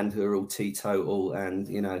band who are all teetotal, and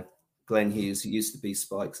you know, Glenn Hughes used to be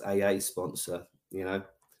Spike's AA sponsor, you know,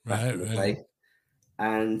 back in the day.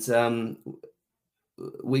 And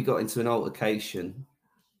we got into an altercation,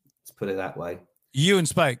 let's put it that way. You and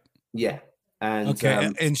Spike? Yeah. And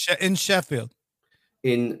in Sheffield?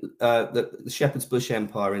 In the Shepherd's Bush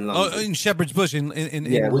Empire in London. Oh, in Shepherd's Bush in which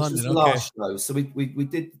London. Was the last show. So we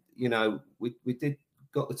did, you know, we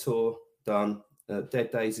got the tour done. Dead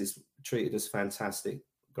Daisies treated us fantastic,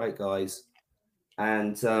 great guys.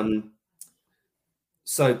 And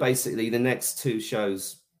so basically the next two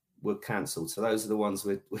shows were cancelled. So those are the ones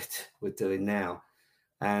we're doing now.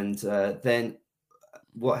 And then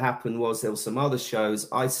what happened was there were some other shows.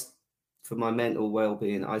 For my mental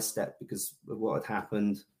well-being, I stepped because of what had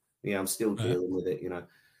happened. Yeah, I'm still dealing with it, you know.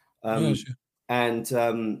 Sure. And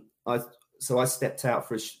I stepped out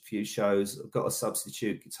for a few shows. I've got a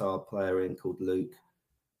substitute guitar player in called Luke,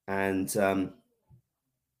 and who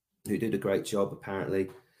did a great job apparently.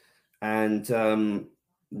 And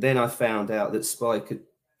then I found out that Spike had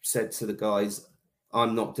said to the guys,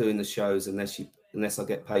 "I'm not doing the shows unless I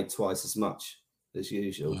get paid twice as much as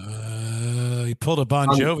usual." He pulled a Bon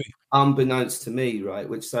Jovi. Unbeknownst to me, right?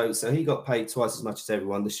 So he got paid twice as much as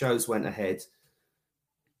everyone. The shows went ahead.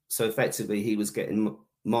 So effectively, he was getting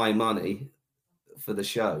my money for the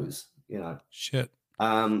shows, you know. Shit.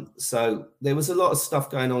 So there was a lot of stuff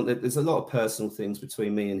going on. There's a lot of personal things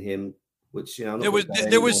between me and him, which, you know,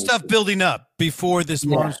 there was stuff building up before this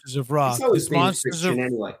Monsters of Rock. It's always been friction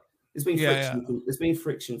anyway. There's been friction. There's been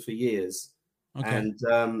friction for years, and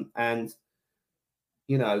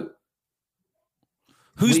you know.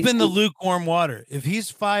 Who's been the lukewarm water? If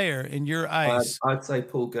he's fire and you're ice, I'd say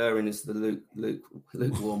Paul Guerin is the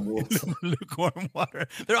lukewarm water. Lukewarm water.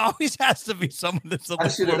 There always has to be someone that's a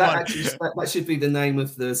that should be the name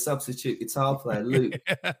of the substitute guitar player, Luke.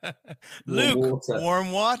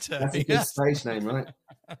 Warm water. That's a good stage name, right?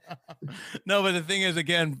 No, but the thing is,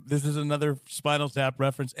 again, this is another Spinal Tap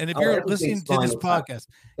reference. And if you're listening to this podcast,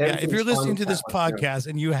 if you're listening to this podcast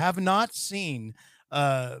and you have not seen,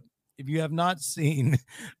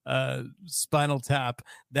 Spinal Tap,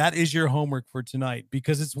 that is your homework for tonight,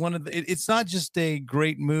 because it's it's not just a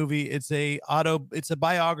great movie. It's a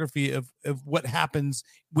biography of what happens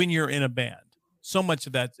when you're in a band. So much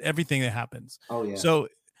of that, everything that happens. Oh yeah. So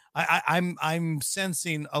I'm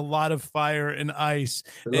sensing a lot of fire and ice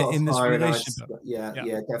in this relationship.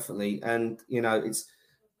 Yeah, definitely. And you know,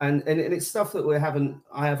 and it's stuff that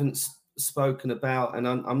I haven't spoken about, and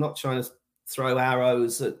I'm not trying to throw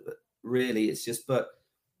arrows at, really. It's just, but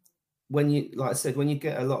when you, like I said, when you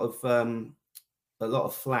get a lot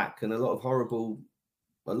of flack and a lot of horrible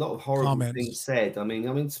Comments. things said. I mean,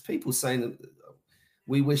 it's people saying that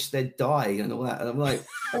we wish they'd die and all that, and I'm like,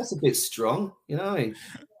 that's a bit strong, you know. I mean,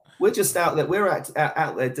 we're just out there. We're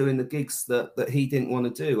out there doing the gigs that he didn't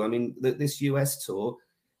want to do. I mean, this US tour,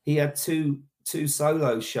 he had two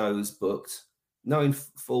solo shows booked, knowing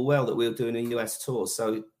full well that we were doing a US tour.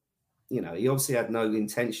 So, you know, he obviously had no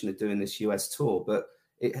intention of doing this US tour, but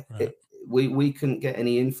we couldn't get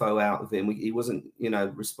any info out of him. He wasn't, you know,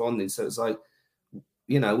 responding. So it's like,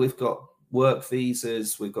 you know, we've got work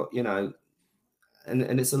visas, we've got, you know,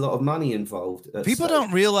 and it's a lot of money involved. People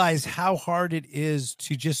don't realize how hard it is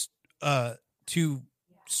to just to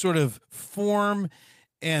sort of form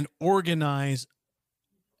and organize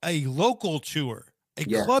a local tour, a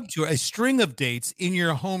club tour, a string of dates in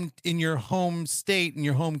your home state, in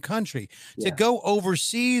your home country. To go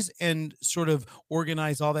overseas and sort of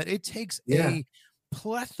organize all that, it takes a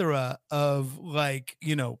plethora of, like,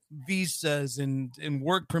 you know, visas and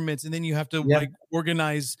work permits, and then you have to like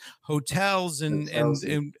organize hotels and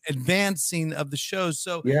advancing of the shows.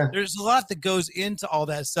 So there's a lot that goes into all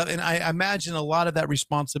that stuff, and I imagine a lot of that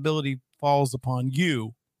responsibility falls upon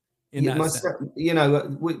you. You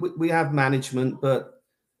know, we have management, but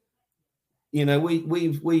you know, we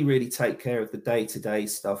really take care of the day-to-day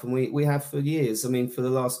stuff, and we have for years. I mean, for the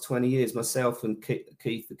last 20 years, myself and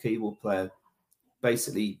Keith, the keyboard player,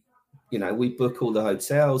 basically, you know, we book all the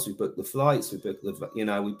hotels, we book the flights, we book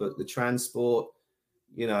the transport.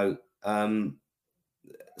 You know,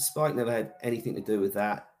 Spike never had anything to do with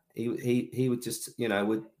that. He would just, you know,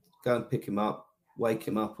 would go and pick him up, wake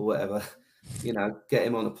him up or whatever, you know, get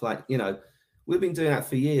him on a plane. You know, we've been doing that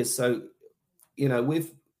for years. So, you know,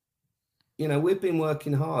 we've been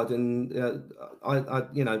working hard, and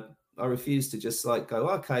I refuse to just like go,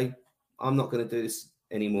 okay, I'm not going to do this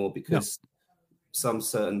anymore because some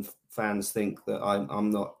certain fans think that I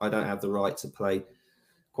don't have the right to play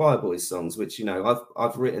Choir Boys songs, which, you know,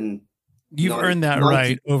 I've written. You've earned that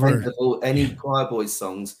right over any Choir Boys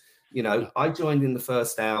songs. You know, I joined in the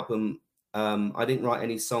first album. I didn't write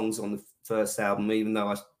any songs on the first album, even though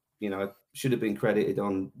I should have been credited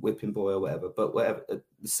on Whipping Boy or whatever. But whatever, the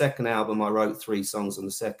second album, I wrote 3 songs on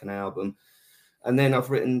the second album, and then I've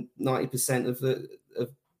written 90% of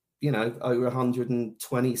over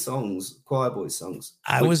 120 songs, Choir Boys songs.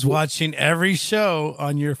 I was watching every show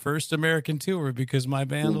on your first American tour because my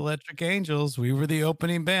band Electric Angels, we were the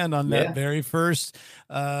opening band on that very first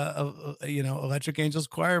Electric Angels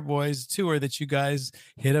Choir Boys tour that you guys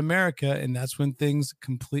hit America, and that's when things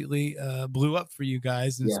completely blew up for you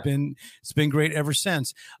guys, and it's been great ever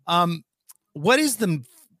since. What is the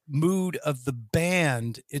mood of the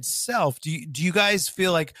band itself? Do you guys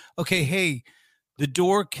feel like, okay, hey, the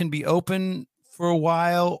door can be open for a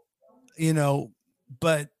while, you know,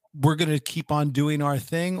 but we're going to keep on doing our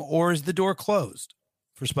thing, or is the door closed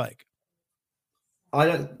for Spike?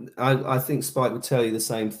 I think Spike would tell you the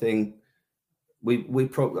same thing.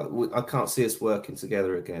 I can't see us working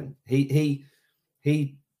together again. He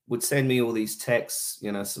would send me all these texts,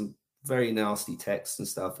 you know, some very nasty texts and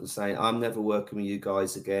stuff, and saying, I'm never working with you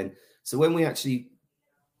guys again. So when we actually,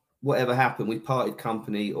 whatever happened, we parted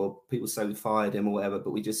company, or people say we fired him or whatever,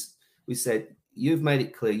 but we said, you've made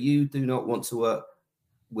it clear you do not want to work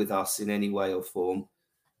with us in any way or form.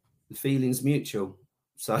 The feeling's mutual.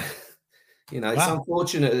 So, you know, it's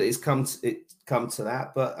unfortunate that it's come to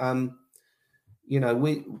that, but you know,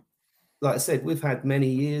 we, like I said, we've had many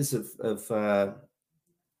years of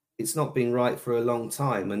it's not been right for a long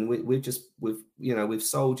time, and we've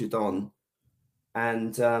soldiered on,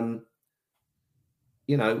 and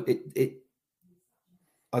you know,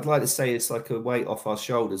 I'd like to say it's like a weight off our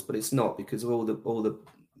shoulders, but it's not, because of all the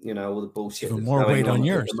bullshit. Even more weight on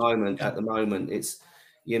yours at the moment. It's,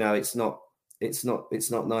 you know, it's not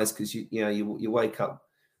nice, because you wake up,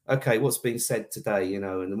 okay, what's being said today, you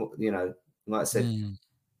know, and you know, like I said,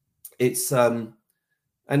 it's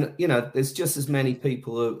and you know, there's just as many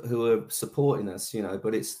people who are supporting us, you know,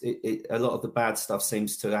 but a lot of the bad stuff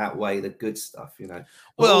seems to outweigh the good stuff, you know.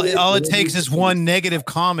 Well, all it takes is one negative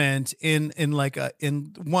comment in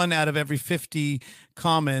 1 out of every 50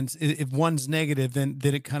 comments. If one's negative, then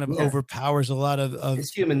it kind of overpowers a lot of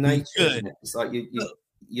it's human nature. Isn't it? It's like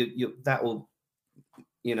you that will,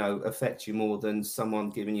 you know, affect you more than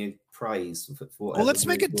someone giving you praise. Well, let's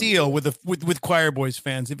make a deal with Choir Boys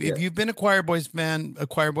fans. If you've been a Choir Boy fan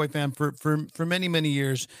for many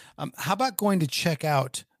years, how about going to check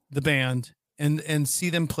out the band and see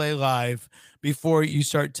them play live before you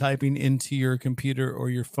start typing into your computer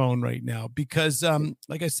or your phone right now, because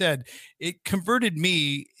like I said, it converted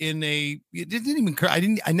me I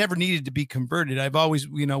never needed to be converted. I've always,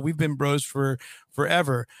 we've been bros for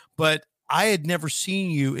forever, but I had never seen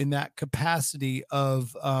you in that capacity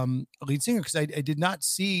of a lead singer, because I did not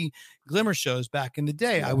see Glimmer shows back in the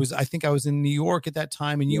day. Yeah. I think I was in New York at that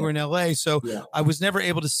time, and you were in LA. So I was never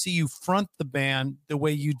able to see you front the band the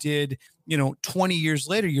way you did, 20 years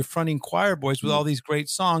later. You're fronting Choir Boys with all these great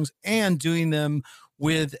songs and doing them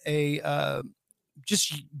with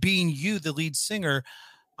just being you, the lead singer.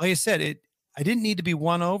 Like I said, I didn't need to be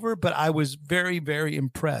won over, but I was very, very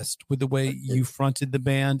impressed with the way you fronted the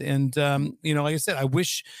band. And, like I said, I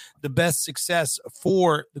wish the best success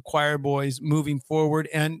for the Choir Boys moving forward.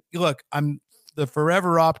 And look, I'm the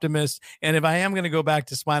forever optimist. And if I am going to go back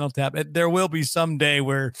to Spinal Tap, there will be some day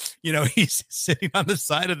where, he's sitting on the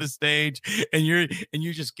side of the stage and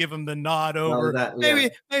you just give him the nod over. Maybe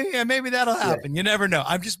that'll happen. You never know.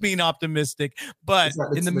 I'm just being optimistic. But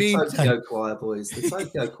in the meantime, the Tokyo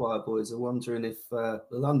Choir Boys are wondering if the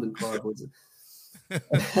London Choir Boys are.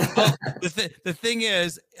 Well, the thing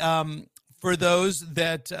is, for those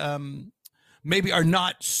that maybe are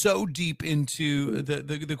not so deep into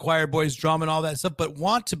the Choir Boys drama and all that stuff, but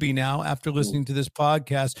want to be now after listening to this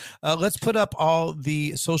podcast, let's put up all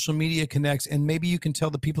the social media connects, and maybe you can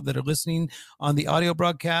tell the people that are listening on the audio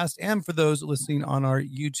broadcast and for those listening on our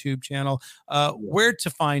YouTube channel where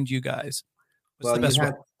to find you guys. What's the best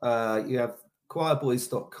way? You have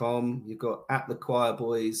choirboys.com. You've got @the Choir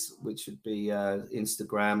Boys, which would be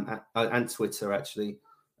Instagram and Twitter, actually.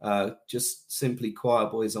 Just simply Choir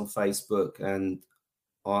Boys on Facebook, and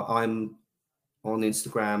I'm on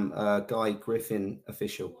Instagram, Guy Griffin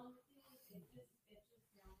Official.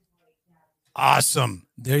 Awesome.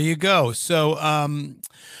 There you go. So,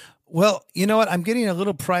 well, you know what? I'm getting a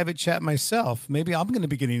little private chat myself. Maybe I'm going to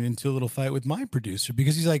be getting into a little fight with my producer,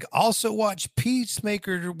 because he's like, also watch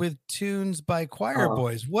Peacemaker with tunes by Choir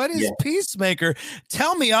Boys. What is Peacemaker?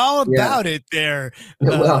 Tell me all about it there.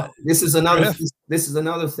 Well, this is another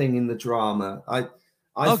thing in the drama.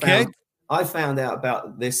 I found out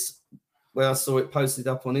about this when I saw it posted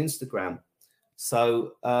up on Instagram.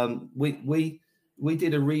 So we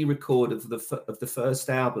did a re-record of the first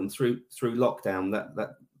album through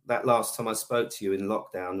lockdown. That last time I spoke to you in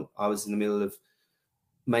lockdown, I was in the middle of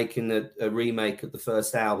making a remake of the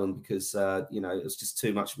first album, because it was just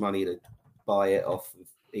too much money to buy it off of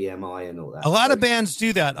EMI and all that. A lot of bands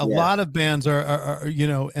do that. A lot of bands are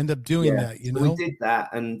end up doing that. We did that,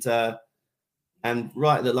 and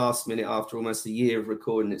right at the last minute, after almost a year of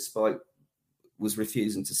recording it, Spike was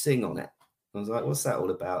refusing to sing on it. I was like, "What's that all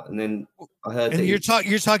about?" And then I heard. And you're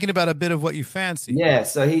talking about A Bit of What You Fancy. Yeah.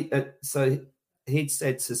 So he'd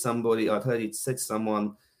said to somebody, I'd heard he'd said to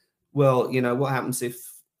someone, well, what happens if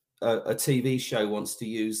a TV show wants to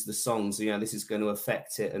use the songs? This is going to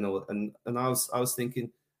affect it and all. And I was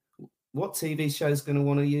thinking, what TV show is going to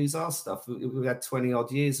want to use our stuff? We've had 20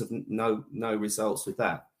 odd years of no results with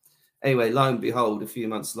that. Anyway, lo and behold, a few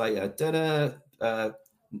months later,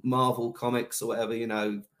 Marvel Comics or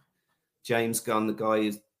whatever, James Gunn, the guy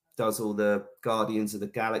who does all the Guardians of the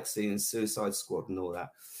Galaxy and Suicide Squad and all that.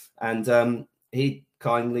 And he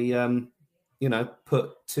kindly,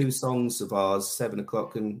 put 2 songs of ours, 7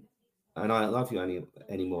 O'Clock and I Don't Love You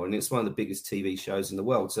Anymore. And it's one of the biggest TV shows in the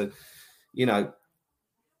world. So,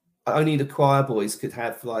 only the Choir Boys could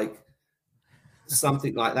have like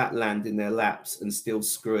something like that land in their laps and still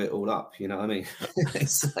screw it all up. You know what I mean?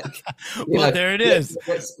 It's like, there it is.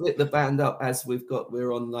 Let's split the band up as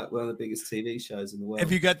we're on like one of the biggest TV shows in the world.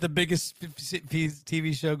 Have you got the biggest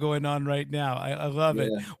TV show going on right now? I love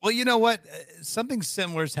it. Well, you know what? Something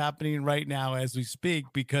similar is happening right now as we speak,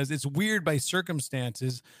 because it's weird by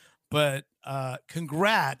circumstances, but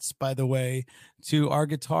congrats, by the way, to our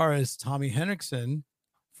guitarist, Tommy Henriksen,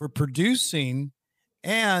 for producing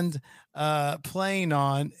and playing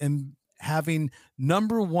on and having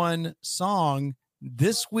 #1 song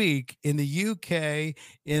this week in the UK,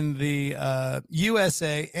 in the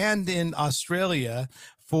USA, and in Australia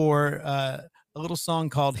for a little song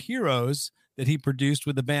called Heroes that he produced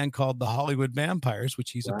with a band called the Hollywood Vampires, which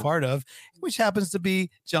he's a part of, which happens to be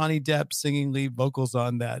Johnny Depp singing lead vocals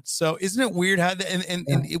on that. So isn't it weird how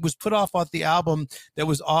and it was put off the album that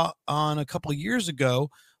was on a couple of years ago,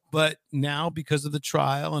 but now because of the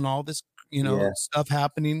trial and all this, stuff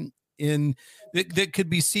happening in that could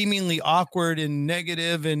be seemingly awkward and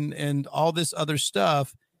negative and all this other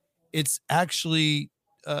stuff, it's actually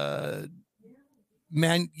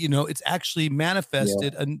it's actually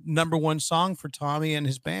manifested a number one song for Tommy and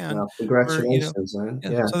his band. Well, congratulations, man.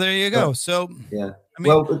 Yeah. So there you go. So yeah. I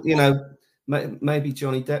mean, maybe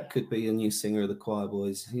Johnny Depp could be a new singer of the Choir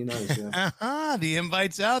Boys. Who knows? Yeah. The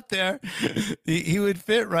invite's out there. He would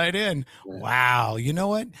fit right in. Yeah. Wow. You know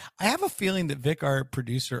what? I have a feeling that Vic, our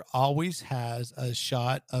producer, always has a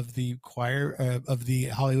shot of the choir of the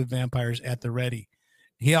Hollywood Vampires at the ready.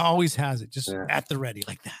 He always has it just at the ready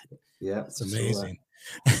like that. Yeah. It's amazing.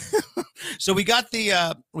 So we got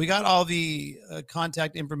all the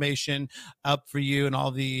contact information up for you and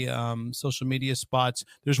all the social media spots.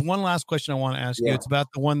 There's one last question I want to ask you. It's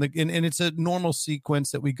about the one that, and it's a normal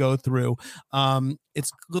sequence that we go through.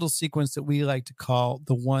 It's a little sequence that we like to call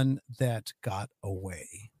the one that got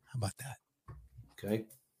away. How about that? Okay.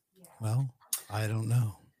 Well, I don't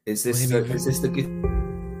know. Is this the gift?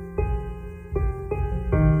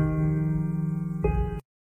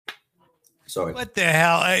 Sorry. What the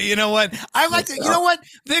hell? You know what? I like to, you know what?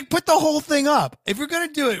 Vic, put the whole thing up. If you're going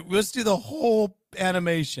to do it, let's do the whole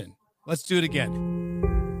animation. Let's do it again.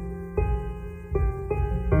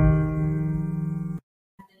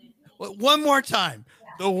 One more time.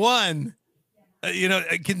 The one,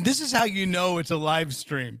 this is how you know it's a live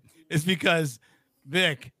stream. It's because,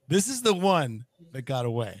 Vic, this is the one that got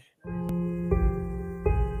away.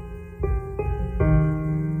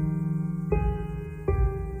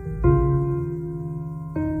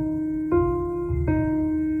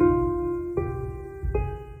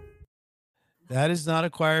 That is not a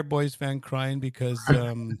Choir Boys fan crying because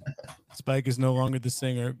Spike is no longer the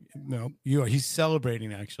singer. No, he's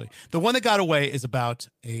celebrating, actually. The one that got away is about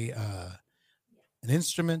an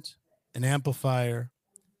instrument, an amplifier,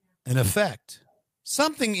 an effect,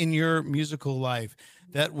 something in your musical life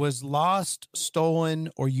that was lost, stolen,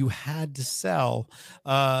 or you had to sell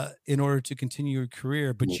in order to continue your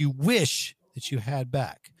career, but you wish that you had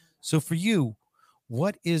back. So for you,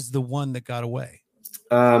 what is the one that got away?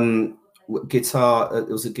 Guitar. It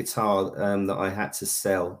was a guitar that I had to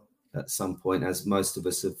sell at some point, as most of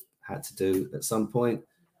us have had to do at some point.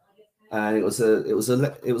 And it was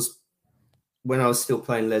when I was still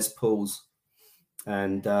playing Les Pauls,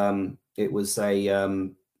 and it was a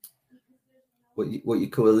what you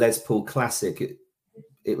call a Les Paul classic.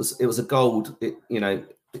 It was a gold. I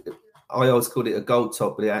always called it a gold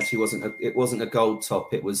top, but it actually wasn't. It wasn't a gold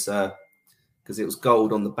top. It was because it was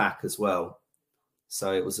gold on the back as well.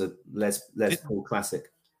 So it was a Les Paul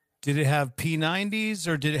classic. Did it have P90s,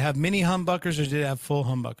 or did it have mini humbuckers, or did it have full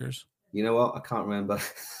humbuckers? You know what? I can't remember.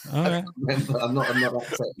 Okay. I'm not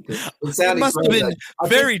that technical. It must have been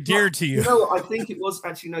very dear to you. You know what? I think it was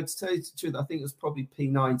actually, no, to tell you the truth, I think it was probably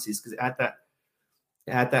P90s because it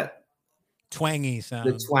had that twangy sound.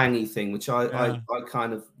 The twangy thing, which I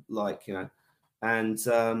kind of like, and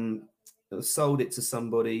sold it to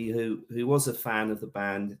somebody who was a fan of the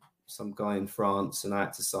band, some guy in France, and I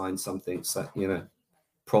had to sign something, so,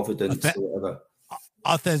 Providence or whatever.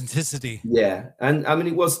 Authenticity. Yeah. And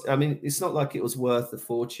it's not like it was worth a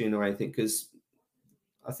fortune or anything, because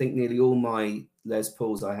I think nearly all my Les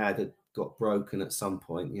Pauls I had got broken at some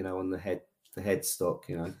point, on the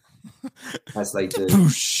headstock, as they do.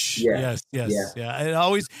 Yeah. Yes. Yeah. It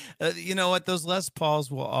always, those Les Pauls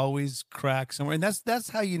will always crack somewhere. And that's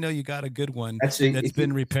how you got a good one. Actually, that's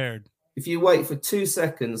been repaired. If you wait for 2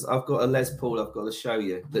 seconds, I've got a Les Paul I've got to show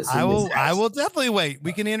you. I will definitely wait.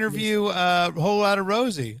 We can interview a whole lot of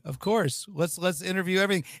Rosie, of course. Let's interview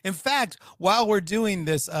everything. In fact, while we're doing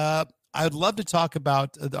this, I'd love to talk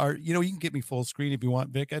about our, you can get me full screen if you want,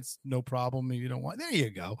 Vic. That's no problem. If you don't want, there you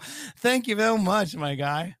go. Thank you very much, my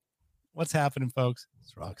guy. What's happening, folks?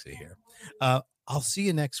 It's Roxy here. I'll see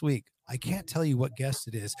you next week. I can't tell you what guest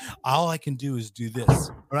it is. All I can do is do this.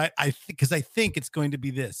 All right. Because I think it's going to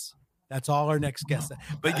be this. That's all our next guest.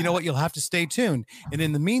 But you know what? You'll have to stay tuned. And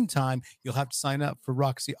in the meantime, you'll have to sign up for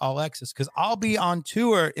Roxy All Access, because I'll be on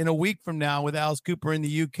tour in a week from now with Alice Cooper in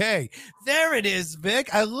the UK. There it is,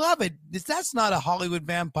 Vic. I love it. That's not a Hollywood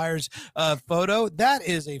Vampires photo. That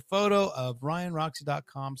is a photo of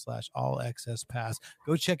RyanRoxy.com/all access pass.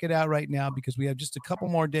 Go check it out right now, because we have just a couple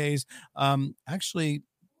more days. Actually,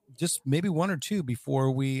 just maybe 1 or 2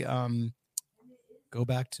 before we go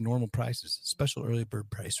back to normal prices. Special early bird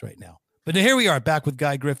price right now. But here we are, back with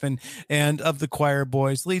Guy Griffin, and of the Choir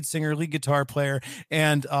Boys, lead singer, lead guitar player,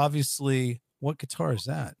 and obviously, what guitar is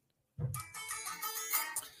that?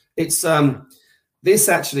 It's this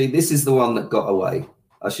is the one that got away.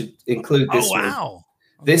 I should include this. Oh wow!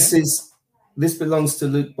 Okay. This belongs to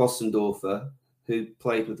Luke Bossendorfer, who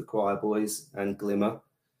played with the Choir Boys and Glimmer,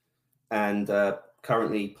 and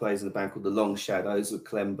currently plays in a band called the Long Shadows with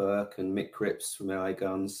Clem Burke and Mick Cripps from LA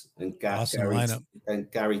Guns and Gary and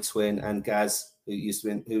Gary Twin and Gaz,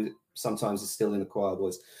 who sometimes is still in the Choir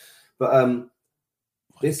Boys. But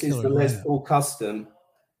this is the Les Paul Custom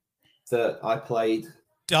that I played.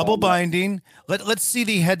 Double binding. Let's see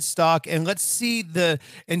the headstock, and let's see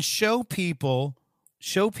show people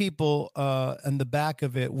on the back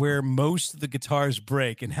of it where most of the guitars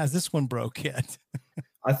break. And has this one broke yet?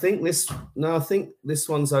 I think this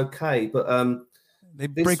one's okay, but they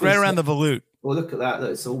break right around the volute. Well, look at that.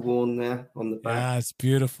 Look, it's all worn there on the back. Yeah, it's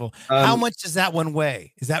beautiful. How much does that one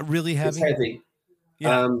weigh? Is that really heavy? It's heavy.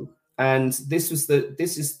 Yeah. And this is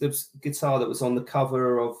the guitar that was on the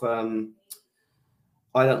cover of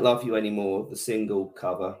I Don't Love You Anymore, the single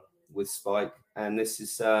cover with Spike. And this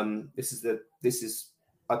is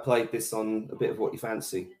I played this on A Bit of What You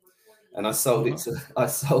Fancy, and I sold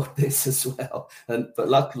this as well. But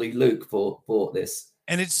luckily Luke bought this.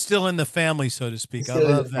 And it's still in the family, so to speak. I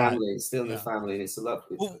love that. It's still in the family. And it's a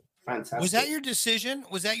lovely. Fantastic. Was that your decision?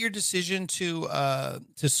 Was that your decision to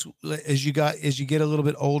as you get a little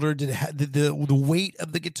bit older? Did the weight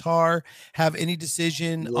of the guitar have any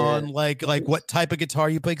decision on like what type of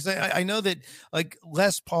guitar you play? Because I know that like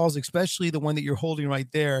Les Paul's, especially the one that you're holding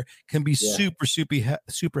right there, can be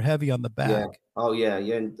super heavy on the back. Yeah. Oh yeah,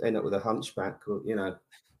 you end up with a hunchback. Or, there's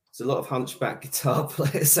a lot of hunchback guitar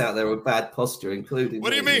players out there with bad posture, including.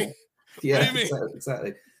 What do you mean? Yeah, what do you mean?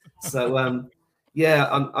 Exactly. So. Yeah,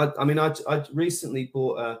 I recently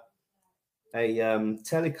bought a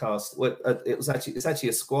Telecaster. Well, it's actually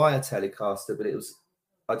a Squier Telecaster, but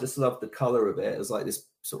I just loved the color of it. It was like this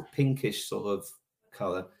sort of pinkish sort of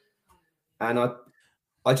color, and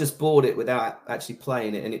I just bought it without actually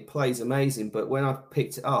playing it, and it plays amazing. But when I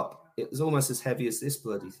picked it up, it was almost as heavy as this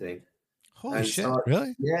bloody thing. Holy shit!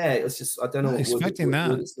 Really? Yeah, it was just I don't know what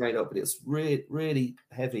it's made up, but it's really really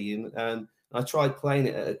heavy, and I tried playing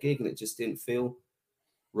it at a gig and it just didn't feel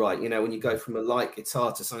right. When you go from a light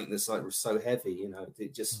guitar to something that's like so heavy,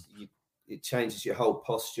 it changes your whole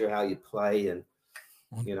posture, how you play, and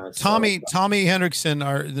Tommy Hendrickson,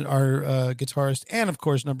 our guitarist and of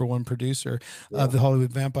course #1 producer of the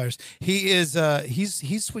Hollywood Vampires. He's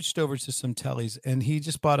switched over to some tellies, and he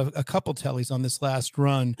just bought a couple tellies on this last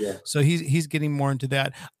run. Yeah. So he's getting more into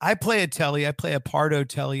that. I play a telly. I play a Pardo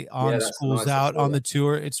telly on Schools Out on the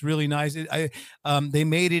tour. It's really nice. They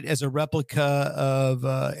made it as a replica of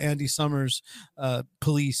Andy Summers'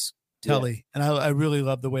 Police telly, and I really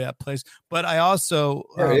love the way that plays. But I also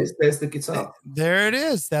there's the guitar. There it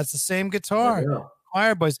is. That's the same guitar.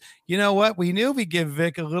 Choir Boys. You know what? We knew we'd give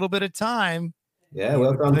Vic a little bit of time. Yeah,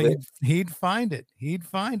 well done, Vic. He'd find it.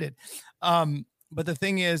 But the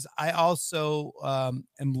thing is, I also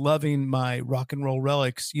am loving my rock and roll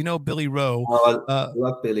relics. Billy Rowe. Oh, I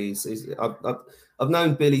love Billy's. I've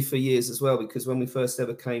known Billy for years as well, because when we first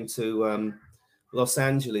ever came to Los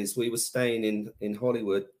Angeles, we were staying in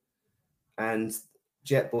Hollywood. And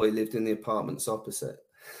Jet Boy lived in the apartments opposite.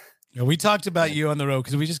 Yeah, we talked about you on the road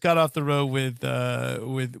because we just got off the road with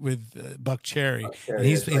Buck Cherry.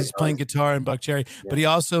 He's playing guitar in Buck Cherry, but he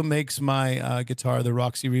also makes my guitar, the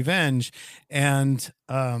Roxy Revenge, and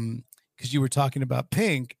because you were talking about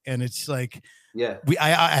Pink, and it's like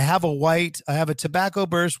I have a tobacco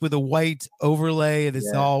burst with a white overlay, and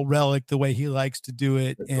it's all relic the way he likes to do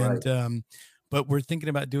it. That's right. But we're thinking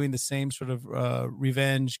about doing the same sort of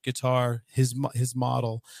Revenge guitar, his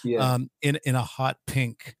model, in a hot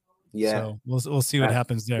pink. Yeah, so we'll see what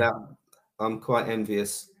happens there. I'm quite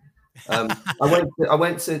envious. I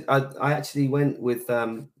actually went with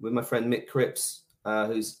my friend Mick Cripps,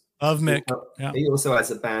 who's love Mick. He also has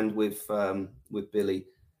a band with Billy,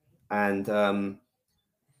 and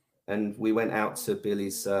we went out to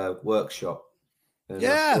Billy's workshop. And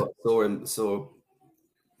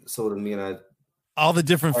saw them, all the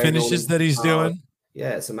different finishes that he's doing.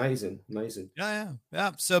 Yeah, it's amazing. Yeah.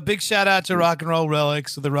 So big shout out to Rock and Roll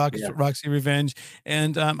Relics of the Roxy Revenge.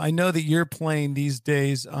 And I know that you're playing these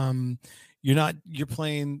days. You're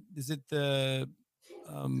playing, is it the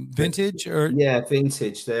vintage or? Yeah,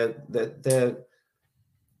 vintage. They're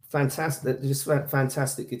fantastic. They're just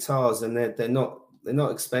fantastic guitars, and they're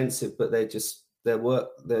not expensive, but they're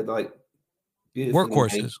like beautiful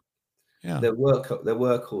workhorses. Yeah, they're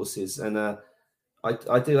workhorses, and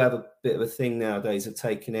I do have a bit of a thing nowadays of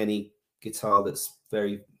taking any guitar that's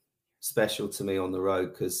very special to me on the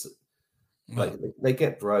road, because like they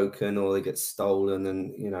get broken or they get stolen,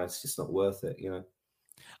 and it's just not worth it.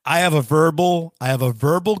 I have a verbal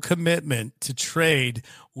commitment to trade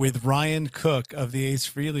with Ryan Cook of the Ace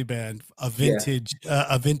Frehley Band, a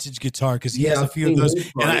vintage guitar, because he has a few of those.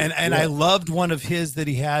 And I loved one of his that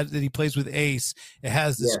he plays with Ace. It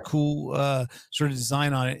has this cool sort of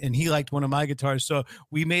design on it, and he liked one of my guitars. So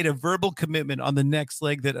we made a verbal commitment on the next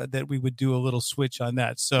leg that we would do a little switch on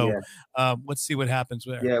that. So let's see what happens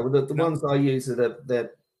there. Yeah, well, the ones I use are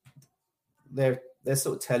they're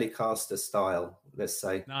sort of Telecaster style, let's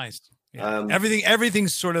say. Nice. Yeah.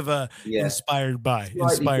 Everything's sort of inspired by.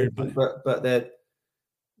 But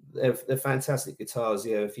they're fantastic guitars.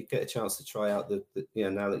 Yeah, if you get a chance to try out the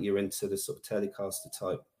now that you're into the sort of Telecaster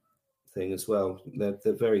type thing as well, they're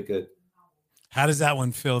very good. How does that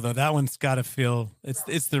one feel though? That one's got to feel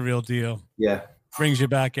it's the real deal. Yeah, brings you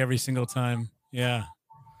back every single time. Yeah,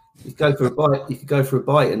 you go for a bite. You could go for a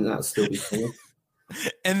bite, and that'll still be fun.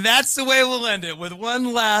 And that's the way we'll end it, with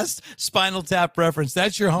one last Spinal Tap reference.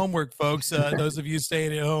 That's your homework, folks. Those of you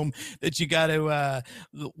staying at home, that you got to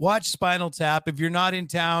watch Spinal Tap. If you're not in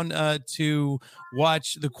town to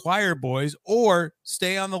watch the Choir Boys, or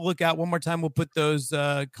stay on the lookout. One more time, we'll put those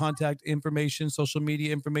contact information, social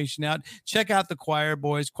media information out. Check out the Choir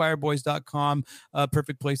Boys, choirboys.com.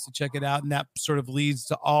 Perfect place to check it out. And that sort of leads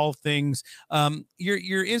to all things.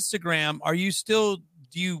 Your Instagram, are you still...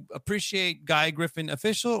 Do you appreciate Guy Griffin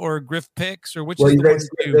Official or Griff Pics, or which is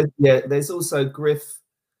the one? There's also Griff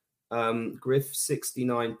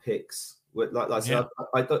 69 Pics. Like I said,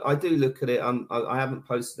 I do look at it. I haven't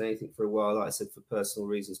posted anything for a while, like I said, for personal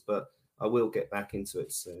reasons, but I will get back into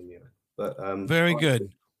it soon. But very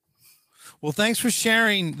good. Well, thanks for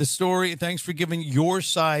sharing the story. Thanks for giving your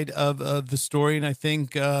side of the story, and I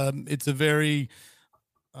think it's a very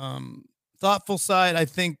thoughtful side. I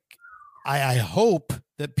think. I hope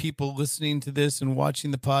that people listening to this and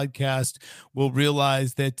watching the podcast will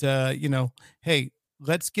realize that, hey,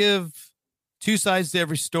 let's give two sides to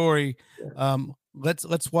every story.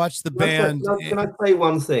 Let's watch the band. Can I say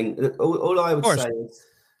one thing? All I would say is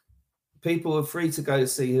people are free to go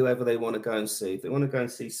see whoever they want to go and see. If they want to go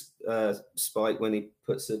and see Spike when he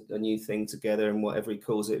puts a new thing together and whatever he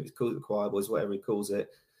calls it, if he calls it the Choir Boys, whatever he calls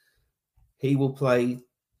it, he will play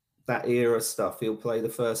that era stuff. He'll play the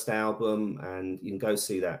first album, and you can go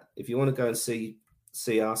see that. If you want to go and see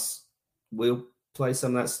us, we'll play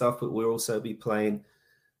some of that stuff, but we'll also be playing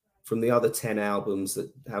from the other 10 albums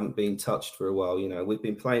that haven't been touched for a while. We've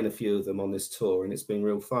been playing a few of them on this tour, and it's been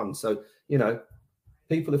real fun. So,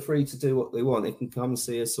 people are free to do what they want. They can come and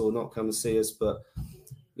see us or not come and see us, but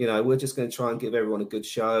we're just going to try and give everyone a good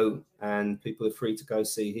show, and people are free to go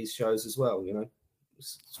see his shows as well.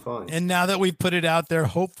 It's fine. And now that we've put it out there,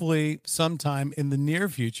 hopefully sometime in the near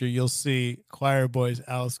future, you'll see Choir Boys,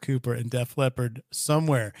 Alice Cooper, and Def Leppard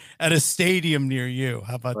somewhere at a stadium near you.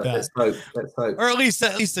 How about that? Let's hope. Or at least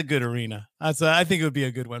a good arena. I think it would be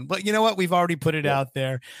a good one. But you know what? We've already put it out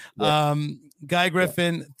there. Yeah. Guy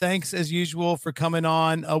Griffin, thanks as usual for coming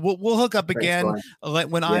on. We'll hook up again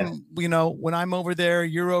when I'm over there,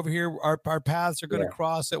 you're over here. Our paths are going to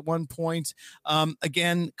cross at one point.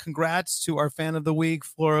 Again, congrats to our fan of the week,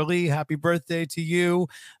 Flora Lee. Happy birthday to you.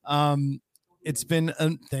 It's been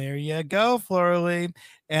there you go, Flora Lee.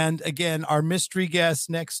 And again, our mystery guest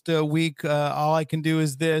next week. All I can do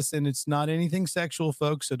is this, and it's not anything sexual,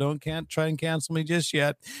 folks. So can't try and cancel me just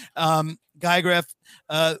yet. Guy Griff.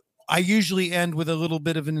 I usually end with a little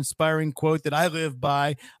bit of an inspiring quote that I live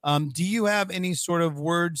by. Do you have any sort of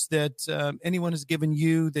words that anyone has given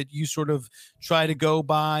you that you sort of try to go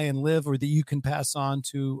by and live, or that you can pass on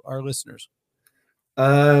to our listeners?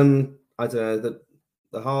 I don't know.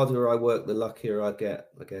 The harder I work, the luckier I get,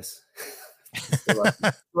 I guess.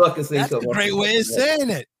 That's a great way of saying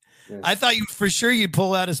it. Yeah. I thought you'd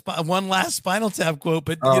pull out one last Spinal Tap quote,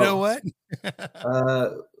 but you know what?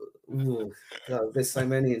 God, there's so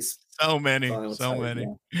many. So many.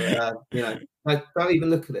 Yeah. But, don't even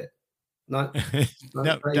look at it. No,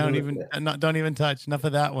 don't even touch. Enough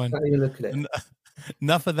of that one. Don't even look at it.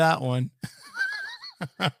 Enough of that one.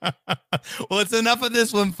 Well, it's enough of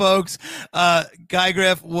this one, folks. Guy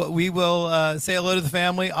Griff, we will say hello to the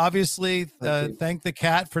family. Obviously, thank the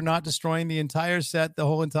cat for not destroying the entire set the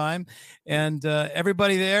whole time. And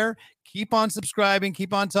everybody there, keep on subscribing,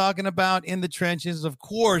 keep on talking about In the Trenches. Of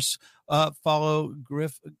course, follow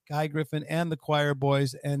Guy Griffin and the Choir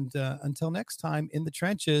Boys. And until next time, In the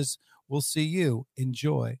Trenches, we'll see you.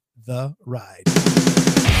 Enjoy the ride.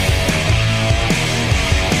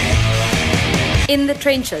 In the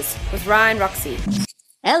Trenches with Ryan Roxy.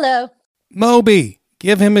 Hello. Moby,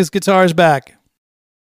 give him his guitars back.